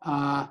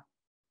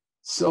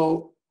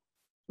 so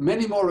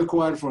many more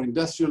required for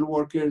industrial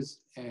workers,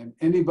 and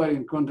anybody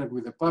in contact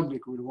with the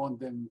public will want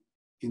them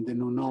in the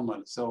new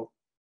normal. So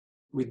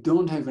we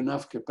don't have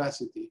enough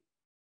capacity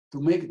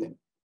to make them.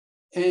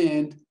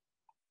 And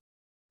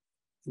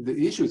the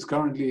issue is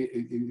currently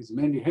is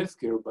mainly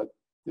healthcare, but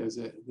there's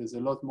a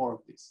lot more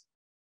of this.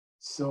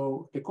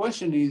 So the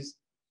question is,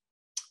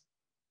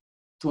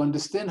 to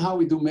understand how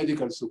we do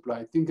medical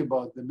supply, think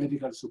about the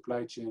medical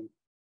supply chain,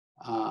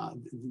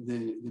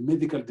 the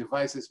medical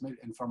devices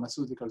and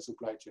pharmaceutical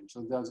supply chain.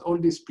 So there's all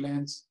these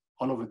plants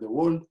all over the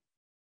world,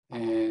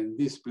 and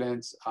these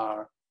plants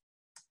are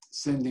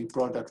sending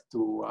product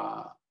to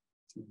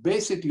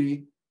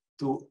basically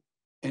to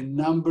a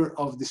number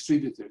of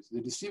distributors. The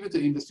distributor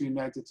industry in the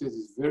United States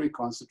is very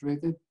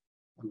concentrated.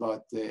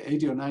 About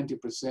 80 or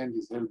 90%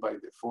 is held by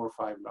the 4 or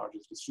 5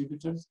 largest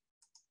distributors.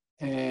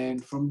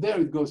 And from there,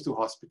 it goes to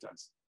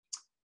hospitals.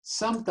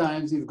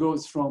 Sometimes it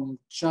goes from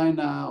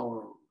China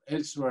or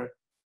elsewhere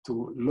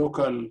to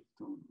local,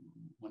 to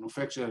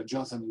manufacturer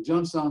Johnson &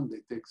 Johnson,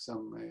 they take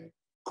some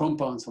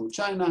compounds from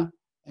China,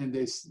 and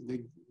they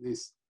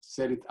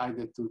sell it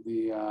either to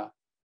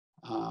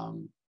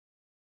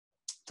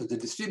the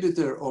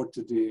distributor or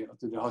to the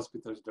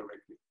hospitals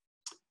directly.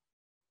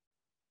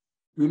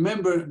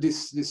 Remember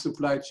this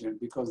supply chain,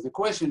 because the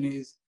question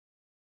is,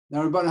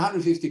 there are about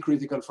 150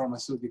 critical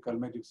pharmaceutical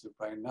medical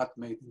supply not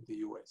made in the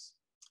US.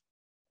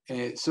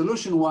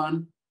 Solution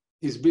one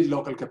is build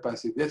local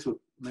capacity. That's what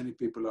many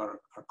people are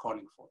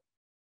calling for.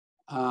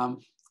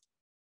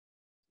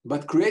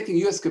 But creating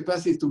US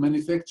capacity to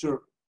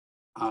manufacture,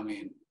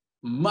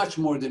 much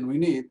more than we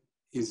need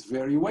is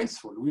very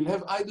wasteful. We'll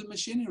have idle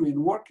machinery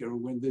and worker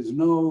when there's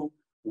no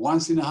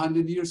once in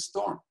 100-year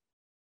storm.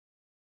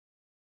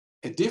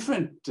 A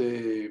different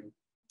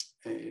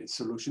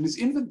solution is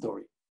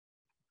inventory.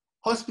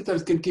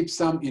 Hospitals can keep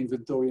some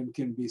inventory and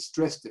can be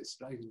stress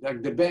tested, right?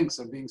 Like the banks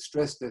are being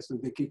stress tested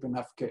so they keep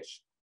enough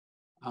cash.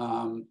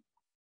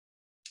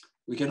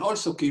 We can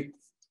also keep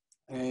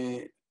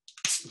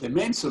the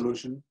main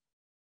solution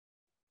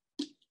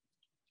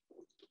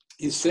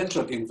is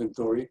central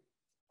inventory,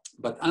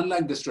 but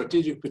unlike the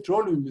strategic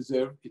petroleum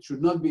reserve, it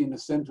should not be in a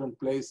central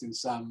place in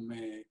some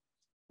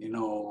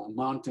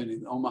mountain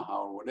in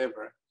Omaha or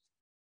whatever.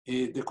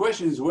 The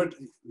question is what,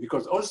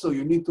 because also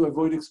you need to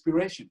avoid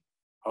expiration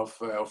of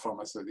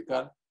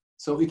pharmaceutical.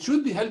 So it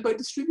should be held by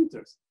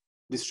distributors.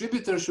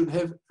 Distributors should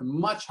have a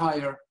much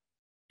higher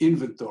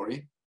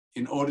inventory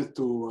in order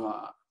to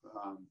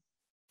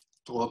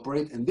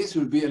operate. And this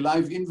will be a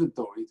live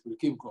inventory. It will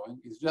keep going.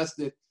 It's just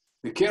that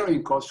the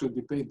carrying cost should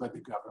be paid by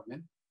the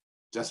government,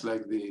 just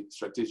like the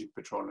strategic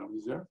petroleum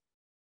reserve.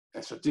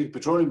 A strategic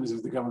petroleum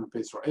reserve, the government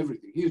pays for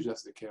everything. Here's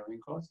just the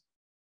carrying cost.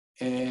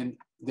 And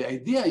the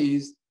idea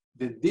is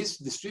that this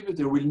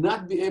distributor will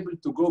not be able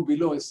to go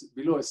below a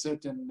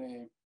certain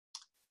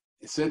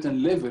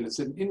level, a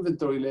certain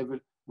inventory level,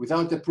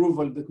 without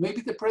approval that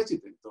maybe the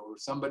president or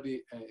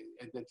somebody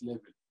at that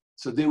level.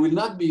 So they will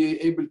not be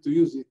able to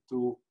use it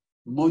to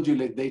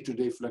modulate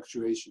day-to-day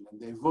fluctuation, and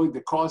they avoid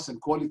the cost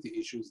and quality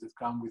issues that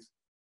come with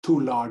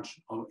too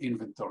large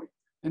inventory.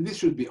 And this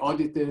should be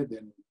audited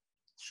and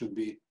should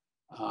be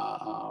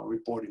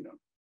reported on.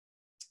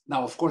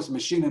 Now, of course,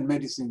 machine and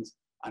medicines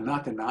are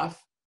not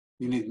enough.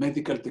 You need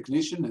medical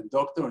technician and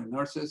doctor and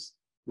nurses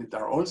that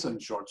are also in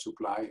short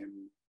supply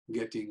and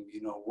getting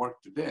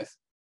worked to death.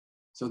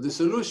 So the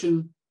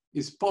solution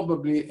is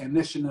probably a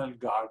national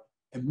guard,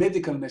 a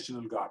medical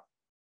national guard.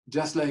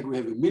 Just like we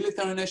have a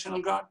military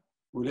national guard,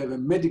 we'll have a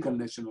medical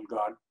national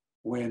guard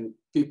when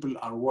people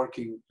are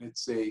working,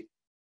 let's say,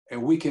 a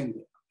weekend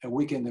a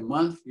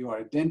month. You are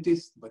a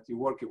dentist, but you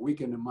work a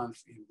weekend a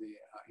month in the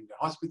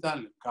hospital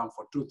and come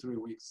for 2-3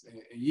 weeks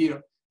a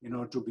year in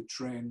order to be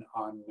trained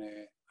on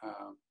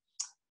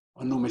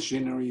new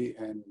machinery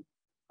and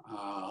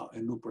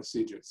new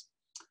procedures.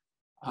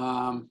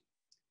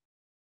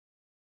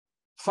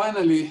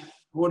 Finally,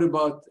 what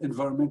about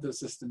environmental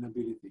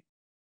sustainability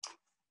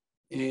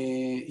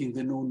in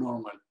the new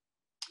normal?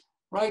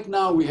 Right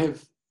now, we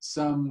have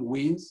some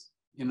wins.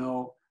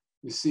 You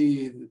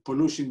see the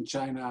pollution in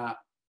China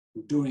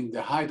during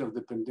the height of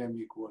the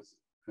pandemic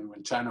and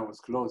when China was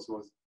closed,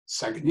 was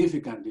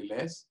significantly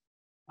less.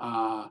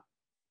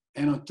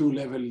 NO2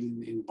 level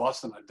in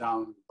Boston are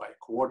down by a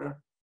quarter.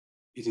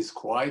 It is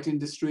quiet in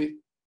the street,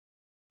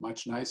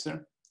 much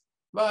nicer.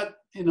 But,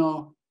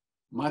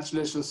 much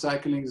less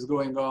recycling is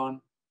going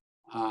on.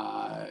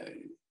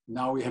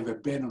 Now we have a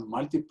ban on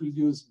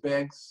multiple-use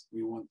bags.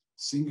 We want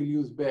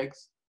single-use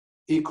bags.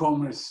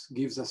 E-commerce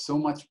gives us so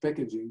much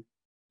packaging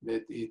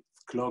that it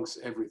clogs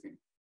everything.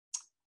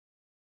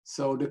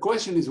 So the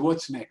question is,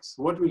 what's next?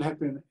 What will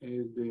happen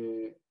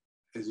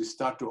as we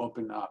start to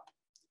open up?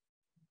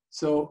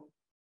 So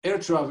air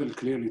travel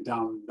clearly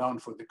down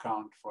for the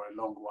count for a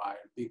long while.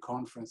 Big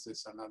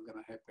conferences are not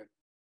going to happen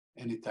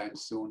anytime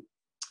soon.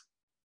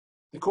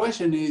 The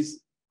question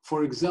is,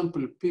 for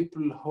example,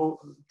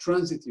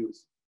 transit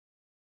use.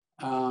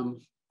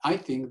 I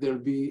think there'll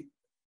be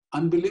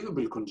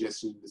unbelievable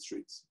congestion in the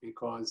streets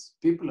because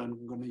people are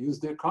going to use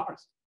their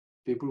cars.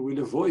 People will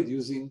avoid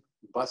using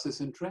buses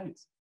and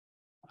trains.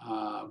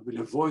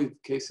 Will avoid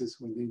cases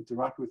when they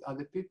interact with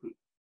other people.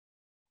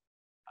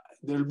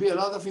 There'll be a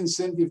lot of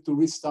incentive to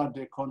restart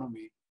the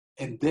economy,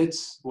 and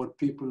that's what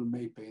people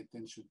may pay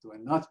attention to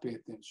and not pay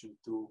attention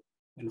to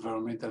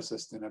environmental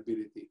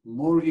sustainability.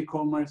 More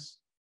e-commerce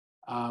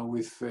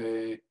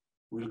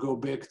we'll go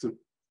back to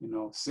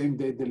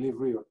same-day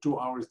delivery or 2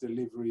 hours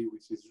delivery,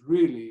 which is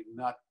really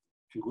not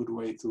a good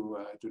way to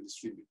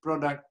distribute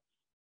product.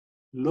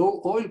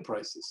 Low oil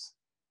prices.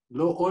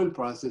 Low oil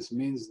prices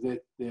means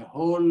that the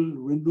whole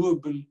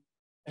renewable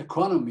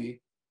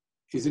economy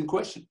is in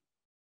question,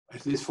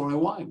 at least for a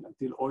while,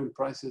 until oil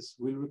prices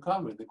will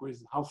recover. The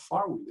question is, how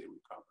far will they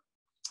recover?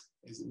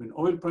 When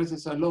oil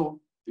prices are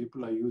low,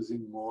 people are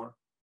using more.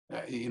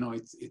 It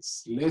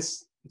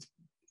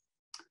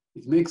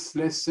makes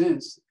less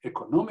sense,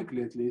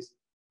 economically at least,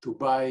 to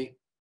buy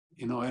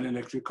an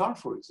electric car,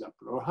 for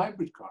example, or a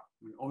hybrid car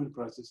when oil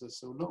prices are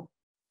so low.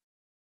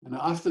 And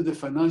after the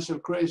financial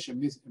crash,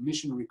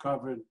 emission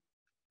recovered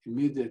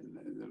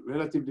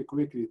relatively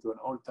quickly to an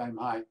all-time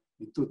high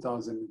in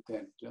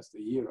 2010, just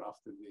a year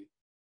after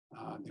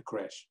the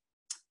crash.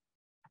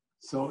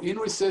 So in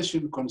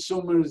recession,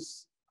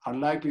 consumers are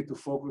likely to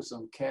focus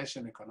on cash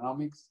and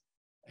economics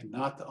and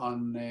not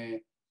on,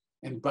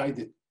 and buy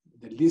the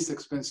least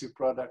expensive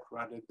product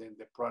rather than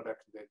the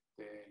product that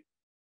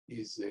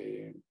is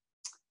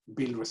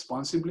built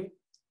responsibly.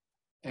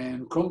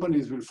 And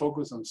companies will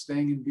focus on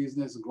staying in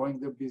business, growing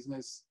their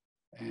business,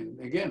 and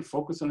again,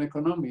 focus on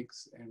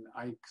economics, and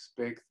I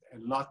expect a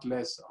lot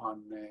less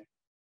on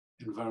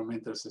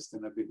environmental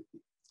sustainability.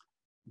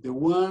 The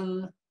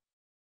one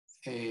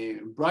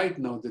bright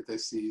note that I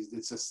see is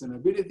that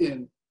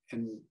sustainability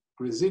and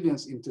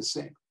resilience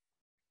intersect.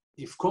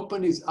 If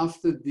companies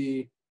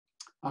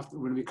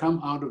when we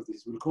come out of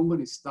this, will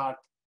companies start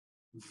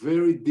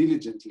very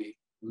diligently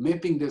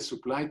mapping their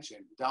supply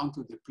chain down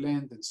to the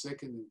plant and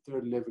second and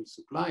third level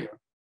supplier,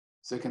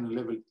 second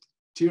level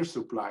tier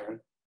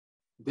supplier,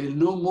 they'll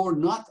know more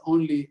not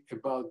only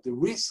about the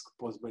risk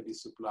posed by the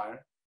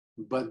supplier,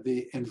 but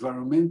the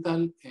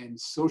environmental and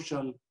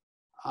social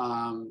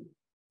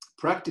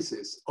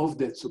practices of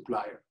that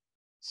supplier.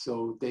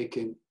 So they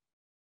can,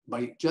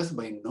 just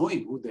by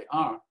knowing who they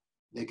are,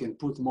 they can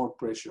put more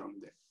pressure on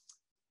them.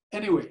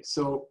 Anyway,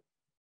 so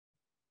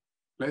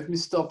let me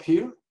stop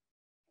here.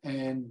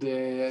 And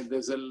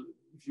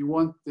if you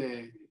want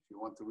to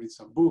read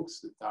some books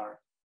that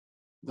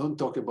don't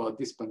talk about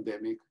this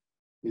pandemic,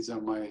 these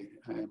are my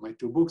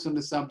two books on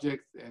the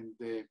subject. And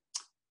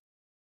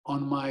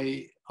on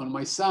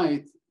my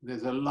site,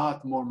 there's a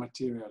lot more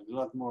material, a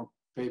lot more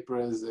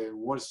papers,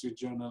 Wall Street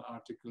Journal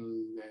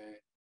article,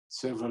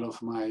 several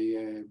of my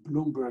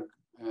Bloomberg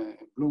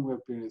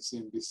period,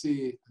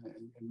 CNBC,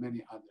 and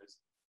many others.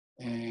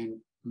 And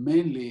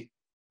mainly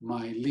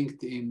my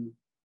LinkedIn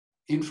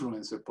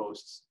influencer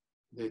posts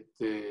that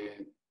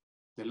the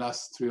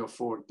last 3 or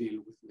 4 deal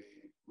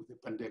with the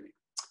pandemic.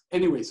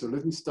 Anyway, so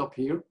let me stop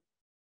here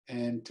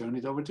and turn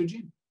it over to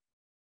Jim.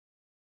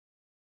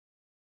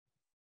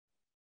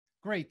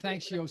 Great,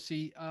 thanks,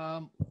 Yossi.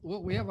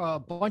 We have a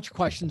bunch of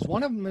questions.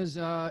 One of them is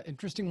an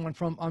interesting one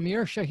from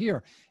Amir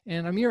Shahir.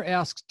 And Amir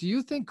asks, do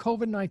you think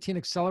COVID-19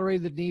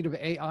 accelerated the need of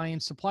AI in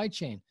supply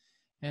chain?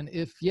 And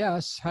if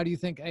yes, how do you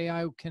think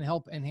AI can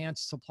help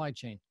enhance supply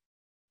chain?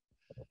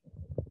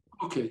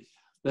 Okay,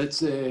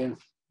 that's a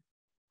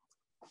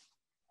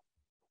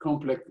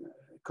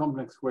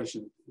complex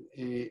question.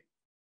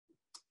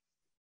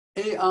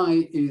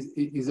 AI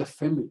is a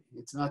family.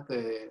 It's not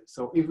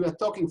so if we are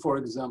talking, for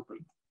example,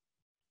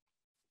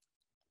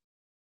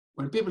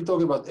 when people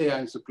talk about AI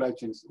in supply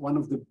chains, one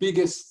of the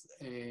biggest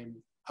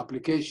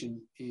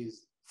application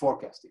is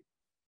forecasting.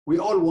 We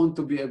all want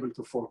to be able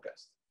to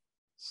forecast.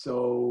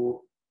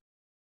 So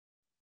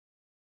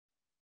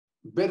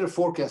better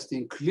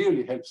forecasting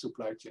clearly helps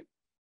supply chain.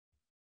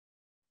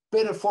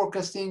 Better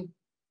forecasting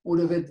would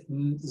have had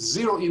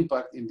zero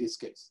impact in this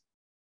case,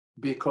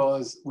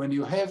 because when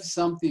you have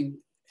something,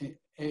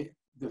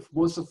 the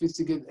most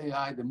sophisticated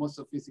AI, the most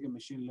sophisticated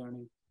machine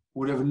learning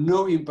would have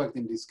no impact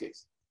in this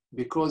case.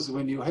 Because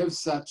when you have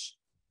such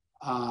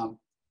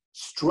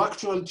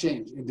structural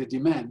change in the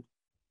demand,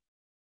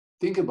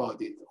 think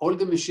about it. All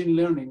the machine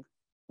learning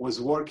was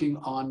working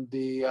on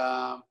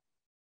the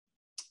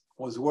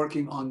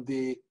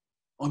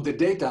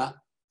data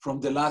from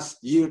the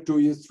last year, 2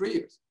 years, 3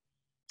 years,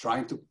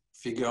 trying to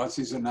figure out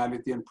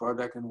seasonality and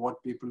product and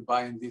what people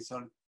buy and this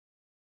on.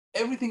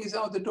 Everything is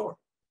out the door.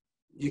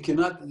 You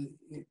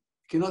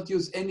cannot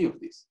use any of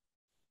this.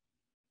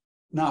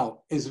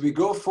 Now, as we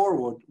go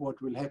forward,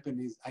 what will happen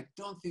is, I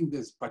don't think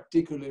that's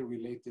particularly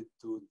related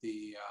to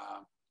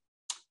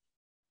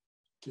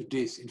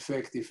this. In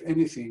fact, if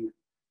anything,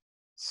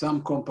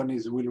 some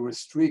companies will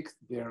restrict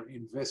their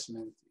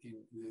investment in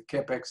the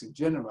CapEx in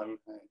general,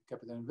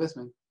 capital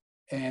investment,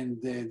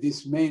 and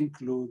this may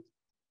include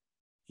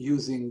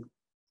using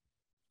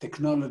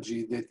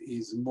technology that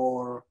is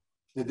more,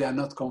 that they are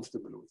not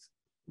comfortable with.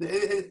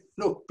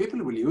 Look,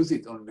 people will use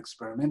it on an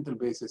experimental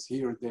basis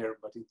here or there,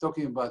 but in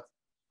talking about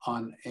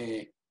on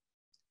a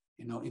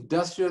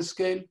industrial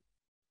scale,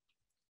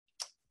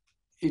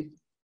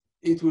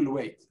 it will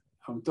wait.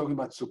 I'm talking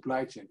about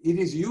supply chain. It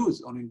is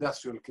used on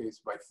industrial case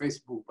by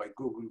Facebook, by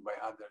Google, by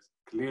others,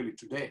 clearly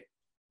today.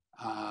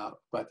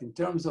 But in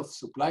terms of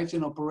supply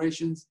chain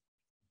operations,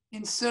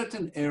 in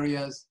certain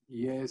areas,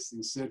 yes,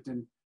 in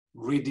certain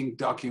reading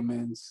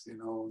documents,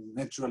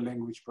 natural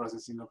language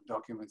processing of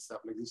documents, stuff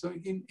like this. So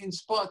in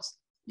spots,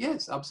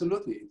 yes,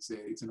 absolutely.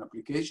 It's an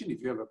application. If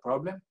you have a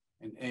problem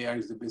and AI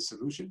is the best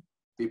solution,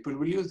 people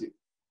will use it.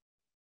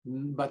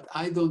 But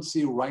I don't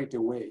see right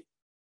away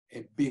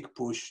a big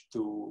push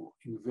to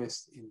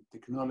invest in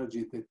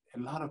technology that a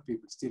lot of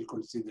people still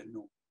consider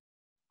new.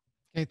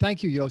 Okay,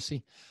 thank you,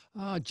 Yossi.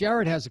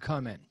 Jared has a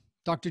comment.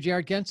 Dr.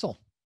 Jared Gensel.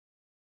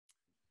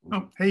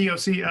 Oh, hey,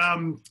 Yossi.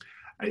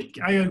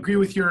 I agree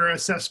with your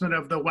assessment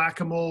of the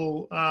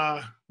whack-a-mole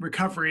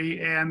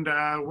recovery, and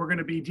we're going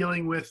to be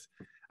dealing with,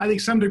 I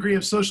think, some degree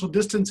of social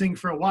distancing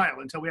for a while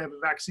until we have a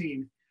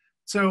vaccine.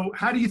 So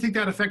how do you think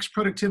that affects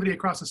productivity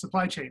across the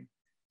supply chain?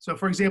 So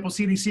for example,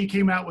 CDC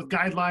came out with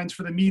guidelines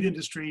for the meat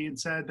industry and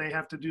said they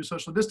have to do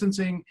social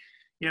distancing,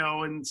 you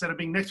know, instead of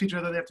being next to each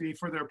other, they have to be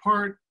further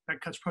apart. That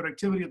cuts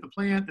productivity at the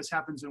plant. This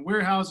happens in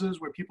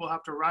warehouses where people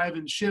have to arrive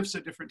in shifts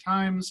at different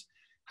times.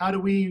 How do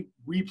we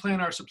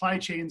replan our supply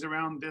chains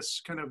around this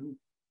kind of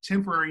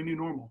temporary new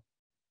normal?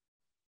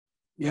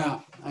 Yeah,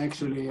 I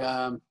actually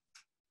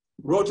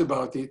wrote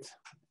about it.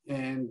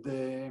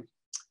 And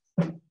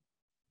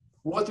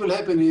what will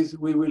happen is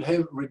we will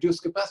have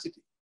reduced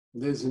capacity.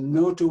 There's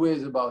no two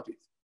ways about it.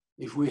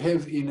 If we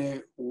have in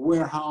a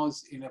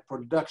warehouse, in a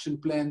production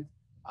plant,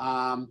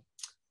 I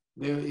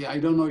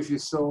don't know if you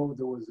saw,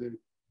 there was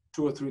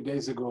 2 or 3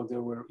 days ago,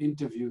 there were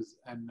interviews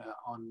and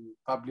on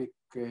public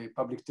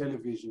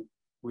television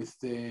with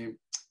the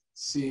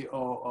CEO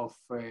of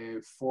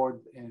Ford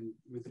and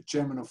with the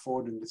chairman of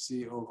Ford and the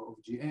CEO of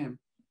GM,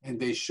 and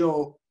they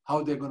show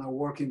how they're going to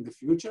work in the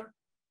future.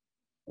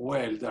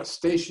 Well, there are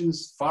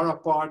stations far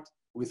apart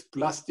with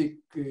plastic,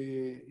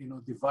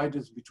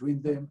 dividers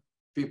between them.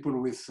 People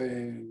with,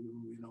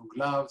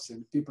 gloves,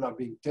 and people are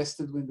being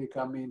tested when they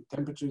come in.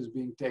 Temperature is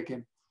being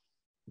taken.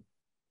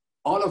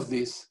 All of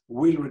this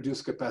will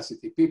reduce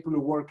capacity. People who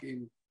work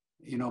in,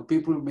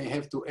 people may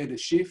have to add a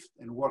shift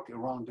and work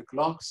around the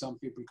clock. Some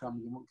people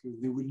come,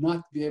 they will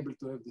not be able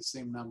to have the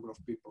same number of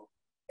people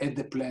at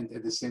the plant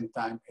at the same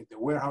time, at the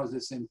warehouse at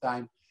the same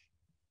time.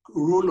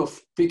 Rule of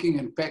picking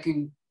and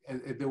packing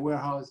at the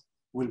warehouse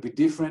will be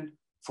different.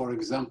 For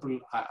example,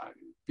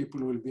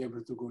 people will be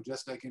able to go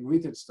just like in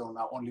retail store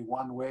now, only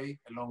one way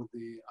along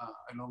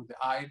the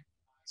aisle.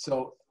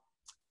 So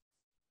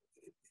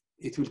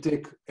it will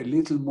take a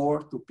little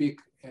more to pick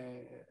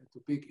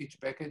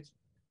each package.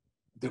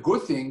 The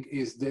good thing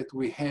is that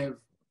we have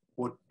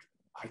what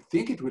I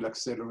think it will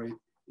accelerate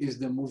is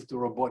the move to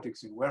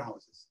robotics in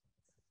warehouses.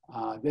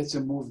 That's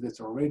a move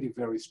that's already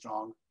very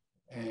strong,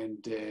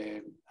 and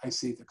I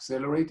see it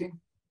accelerating.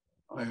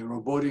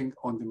 Robotic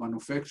on the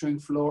manufacturing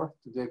floor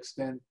to the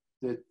extent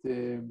that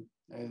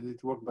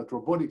it works, but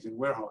robotics in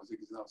warehousing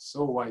is now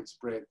so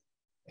widespread,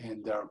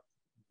 and there are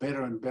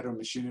better and better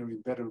machinery,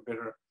 better and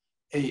better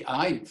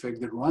AI, in fact,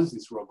 that runs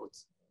these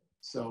robots.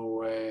 So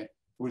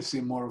we'll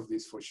see more of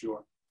this for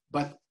sure.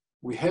 But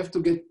we have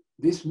to get,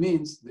 this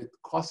means that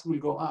costs will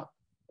go up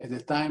at the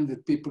time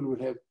that people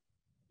will have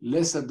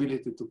less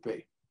ability to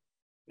pay.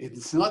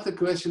 It's not a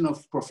question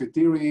of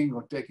profiteering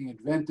or taking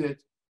advantage.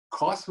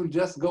 Costs will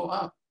just go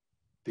up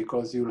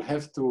because you'll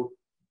have to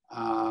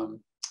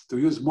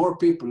use more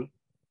people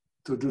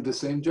to do the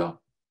same job.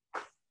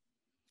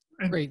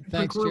 Great,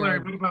 thanks,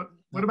 Jared.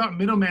 What about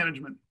middle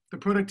management, the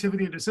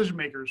productivity of decision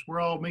makers? We're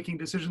all making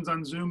decisions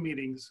on Zoom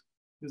meetings.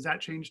 Does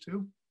that change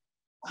too?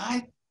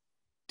 I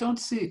don't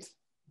see it.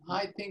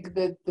 I think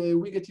that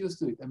we get used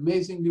to it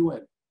amazingly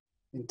well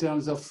in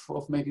terms of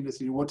making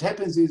decisions. What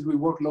happens is we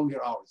work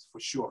longer hours, for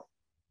sure.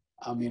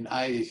 I mean,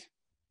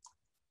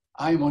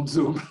 I'm on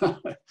Zoom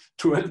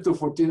 12 to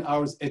 14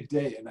 hours a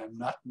day, and I'm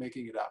not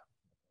making it up.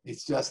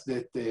 It's just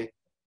that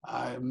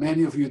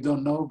many of you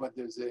don't know, but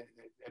there's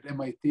at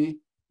MIT,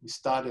 we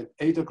start at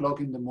 8 o'clock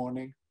in the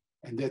morning,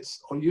 and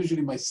that's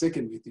usually my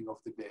second meeting of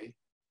the day.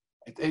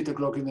 At 8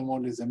 o'clock in the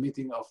morning is a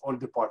meeting of all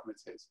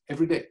department heads,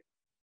 every day.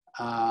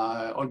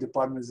 All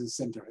departments and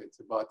center heads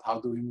about how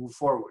do we move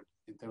forward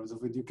in terms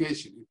of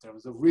education, in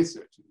terms of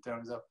research, in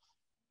terms of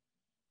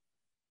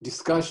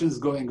discussions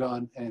going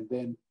on, and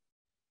then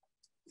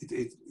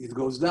it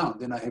goes down.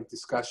 Then I have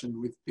discussion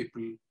with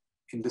people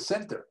in the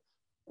center.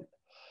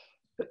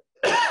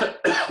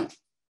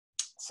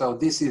 So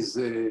this is,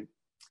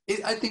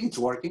 I think it's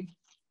working.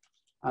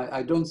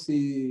 I don't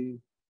see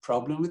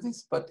problem with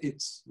this, but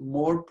it's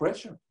more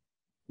pressure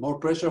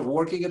of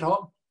working at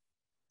home.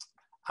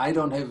 I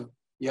don't have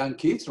young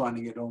kids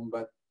running at home,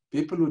 but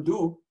people who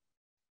do,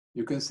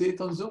 you can see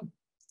it on Zoom.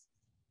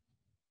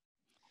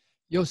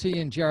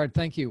 Yossi and Jared,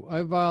 thank you.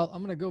 I'm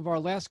going to go over our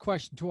last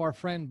question to our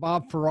friend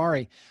Bob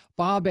Ferrari.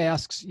 Bob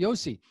asks,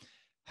 Yossi,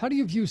 how do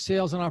you view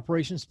sales and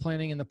operations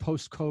planning in the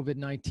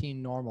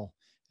post-COVID-19 normal?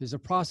 Is the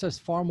process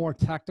far more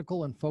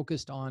tactical and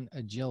focused on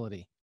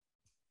agility?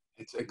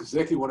 It's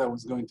exactly what I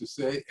was going to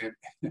say, and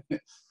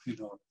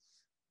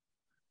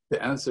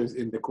the answer is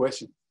in the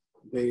question.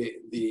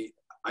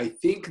 I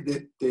think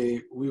that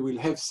we will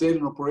have sales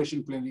and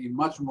operation planning in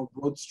much more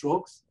broad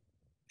strokes,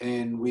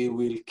 and we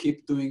will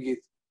keep doing it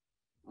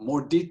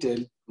more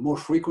detailed, more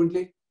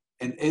frequently,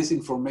 and as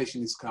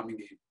information is coming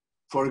in.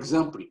 For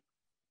example,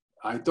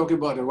 I talk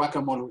about a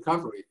whack-a-mole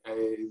recovery.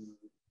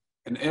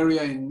 An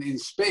area in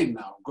Spain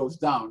now goes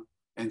down,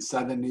 and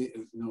suddenly,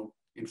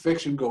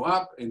 infection go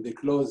up, and they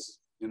close,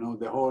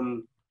 the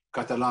whole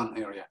Catalan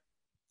area.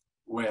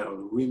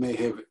 Well, we may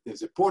have,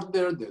 there's a port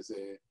there, there's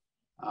a,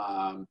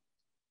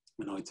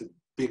 it's a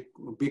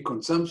big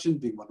consumption,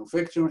 big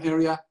manufacturing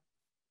area.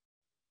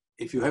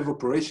 If you have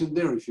operation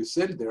there, if you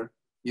sell there,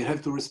 you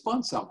have to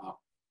respond somehow.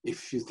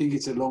 If you think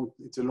it's a long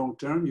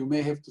term, you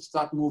may have to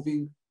start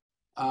moving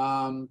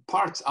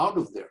parts out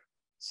of there.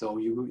 So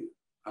you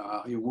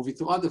move it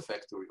to other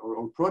factory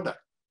or product.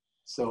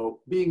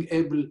 So being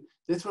able,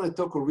 that's what I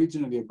talked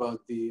originally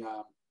about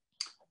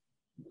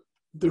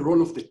the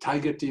role of the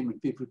tiger team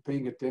and people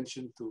paying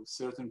attention to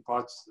certain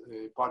parts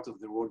of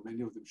the world.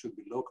 Many of them should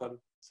be local,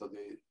 so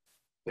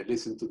they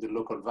listen to the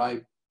local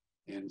vibe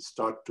and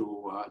start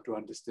to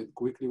understand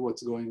quickly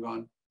what's going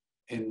on,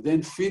 and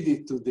then feed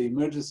it to the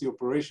emergency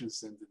operations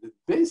center. That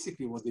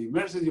basically what the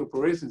emergency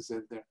operations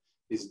center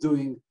is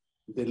doing,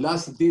 the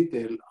last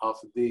detail of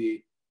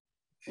the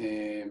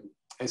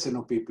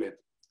SNOP plan,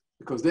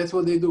 because that's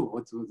what they do.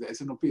 What's the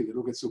SNOP? They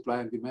look at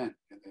supply and demand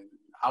and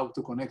how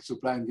to connect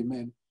supply and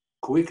demand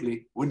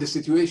quickly when the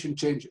situation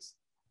changes.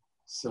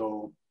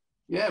 So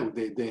yeah,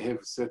 they have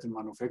certain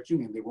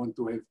manufacturing and they want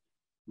to have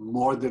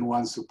more than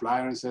one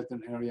supplier in a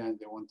certain area, and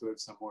they want to have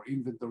some more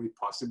inventory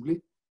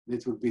possibly.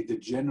 That would be the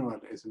general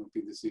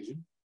SNOP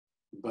decision.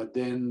 But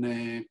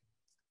then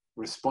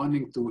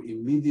responding to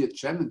immediate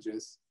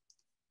challenges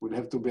will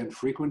have to be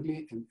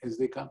frequently and as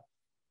they come.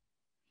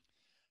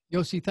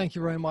 Yossi, thank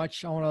you very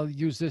much. I want to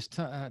use this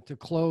to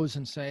close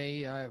and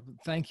say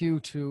thank you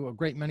to a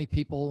great many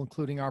people,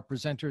 including our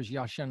presenters,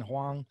 Yashen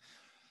Huang,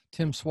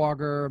 Tim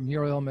Swager,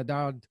 Muriel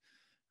Medard,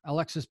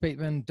 Alexis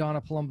Bateman, Donna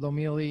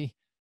Palumbo-Mealy,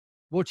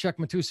 Wojciech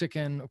Matusik,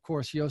 and of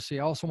course, Yossi. I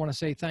also want to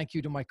say thank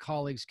you to my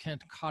colleagues,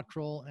 Kent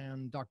Cottrell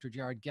and Dr.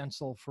 Jared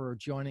Gensel, for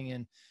joining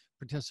and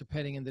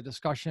participating in the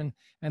discussion.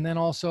 And then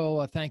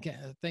also thank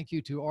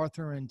you to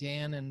Arthur and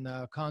Dan and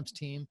the comms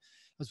team,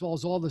 as well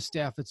as all the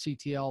staff at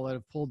CTL that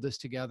have pulled this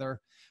together.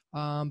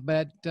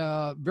 But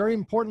very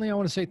importantly, I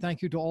want to say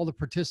thank you to all the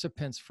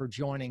participants for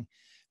joining.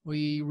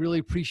 We really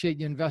appreciate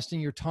you investing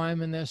your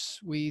time in this.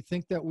 We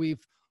think that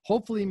we've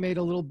hopefully made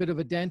a little bit of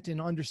a dent in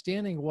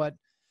understanding what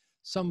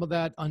some of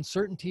that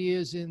uncertainty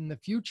is in the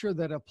future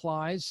that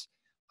applies.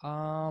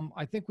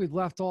 I think we've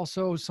left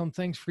also some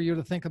things for you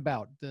to think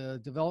about,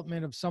 the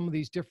development of some of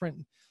these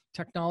different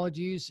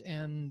technologies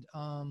and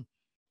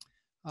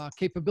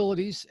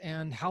capabilities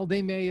and how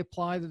they may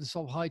apply to the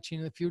supply chain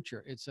in the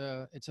future. It's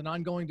an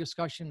ongoing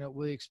discussion that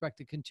we expect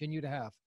to continue to have.